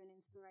certainly think you're an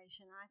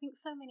inspiration. I think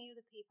so many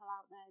other people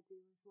out there do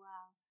as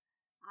well.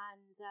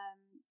 And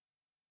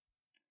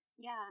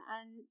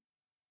and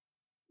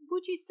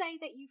would you say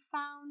that you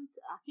found,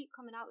 I keep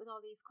coming out with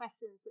all these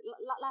questions, but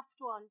last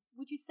one,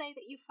 would you say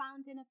that you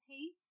found inner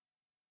peace?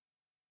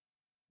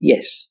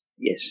 Yes,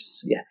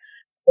 yeah.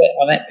 But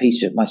I'm at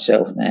peace with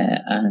myself now,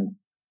 and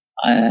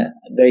I'm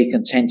very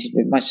contented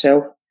with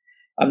myself.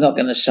 I'm not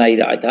going to say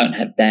that I don't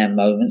have down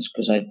moments,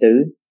 because I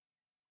do,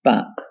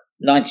 but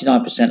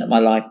 99% of my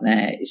life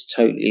now is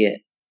totally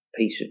at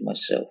peace with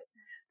myself.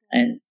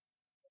 And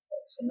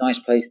it's a nice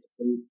place to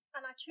be.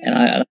 And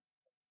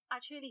I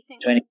truly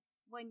think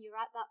when you're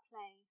at that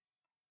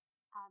place,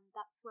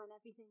 that's when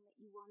everything that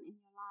you want in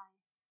your life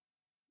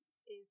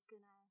is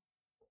going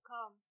to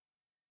come.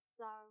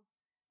 So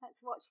let's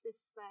watch this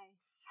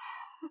space.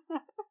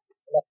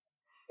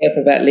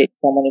 Careful about letting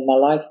someone in my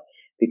life,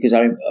 because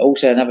I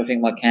also, another thing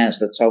my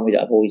counsellor told me,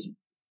 that I've always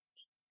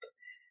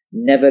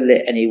never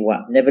let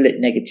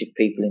negative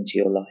people into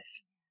your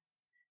life.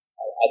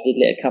 I did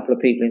let a couple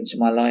of people into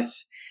my life,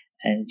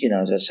 and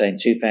as I say, in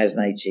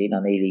 2018 I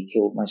nearly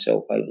killed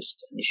myself over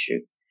an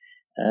issue.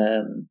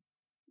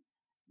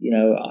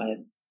 I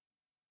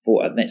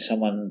thought I'd met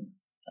someone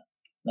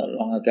not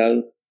long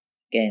ago.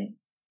 Again,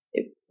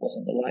 it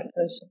wasn't the right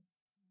person.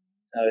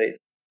 So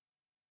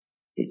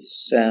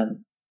it's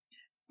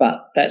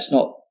but that's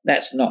not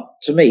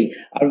to me.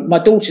 My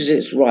daughter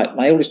says, right.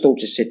 My oldest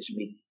daughter said to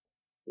me,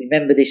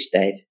 "Remember this,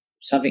 Dad.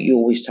 Something you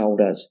always told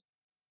us.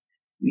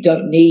 You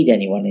don't need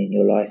anyone in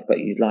your life, but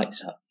you'd like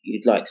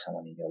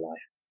someone in your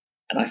life."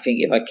 And I think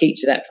if I keep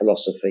to that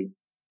philosophy,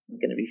 I'm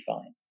going to be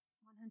fine.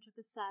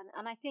 100%.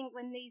 And I think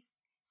when these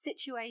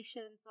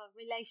situations or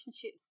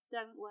relationships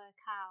don't work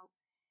out,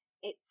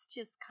 it's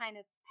just kind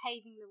of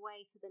paving the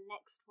way for the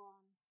next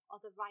one or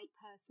the right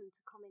person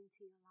to come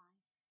into your life.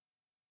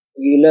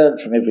 You learn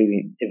from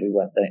everyone,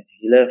 don't you?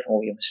 You learn from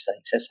all your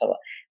mistakes. That's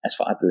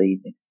what I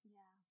believe in.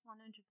 Yeah,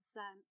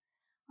 100%.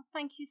 Well,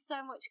 thank you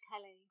so much,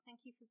 Kellie.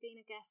 Thank you for being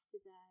a guest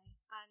today.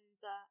 And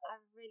I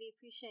really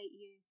appreciate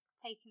you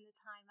taking the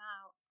time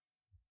out.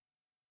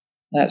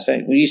 That's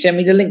right. Will you send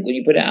me the link when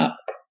you put it up?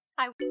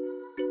 I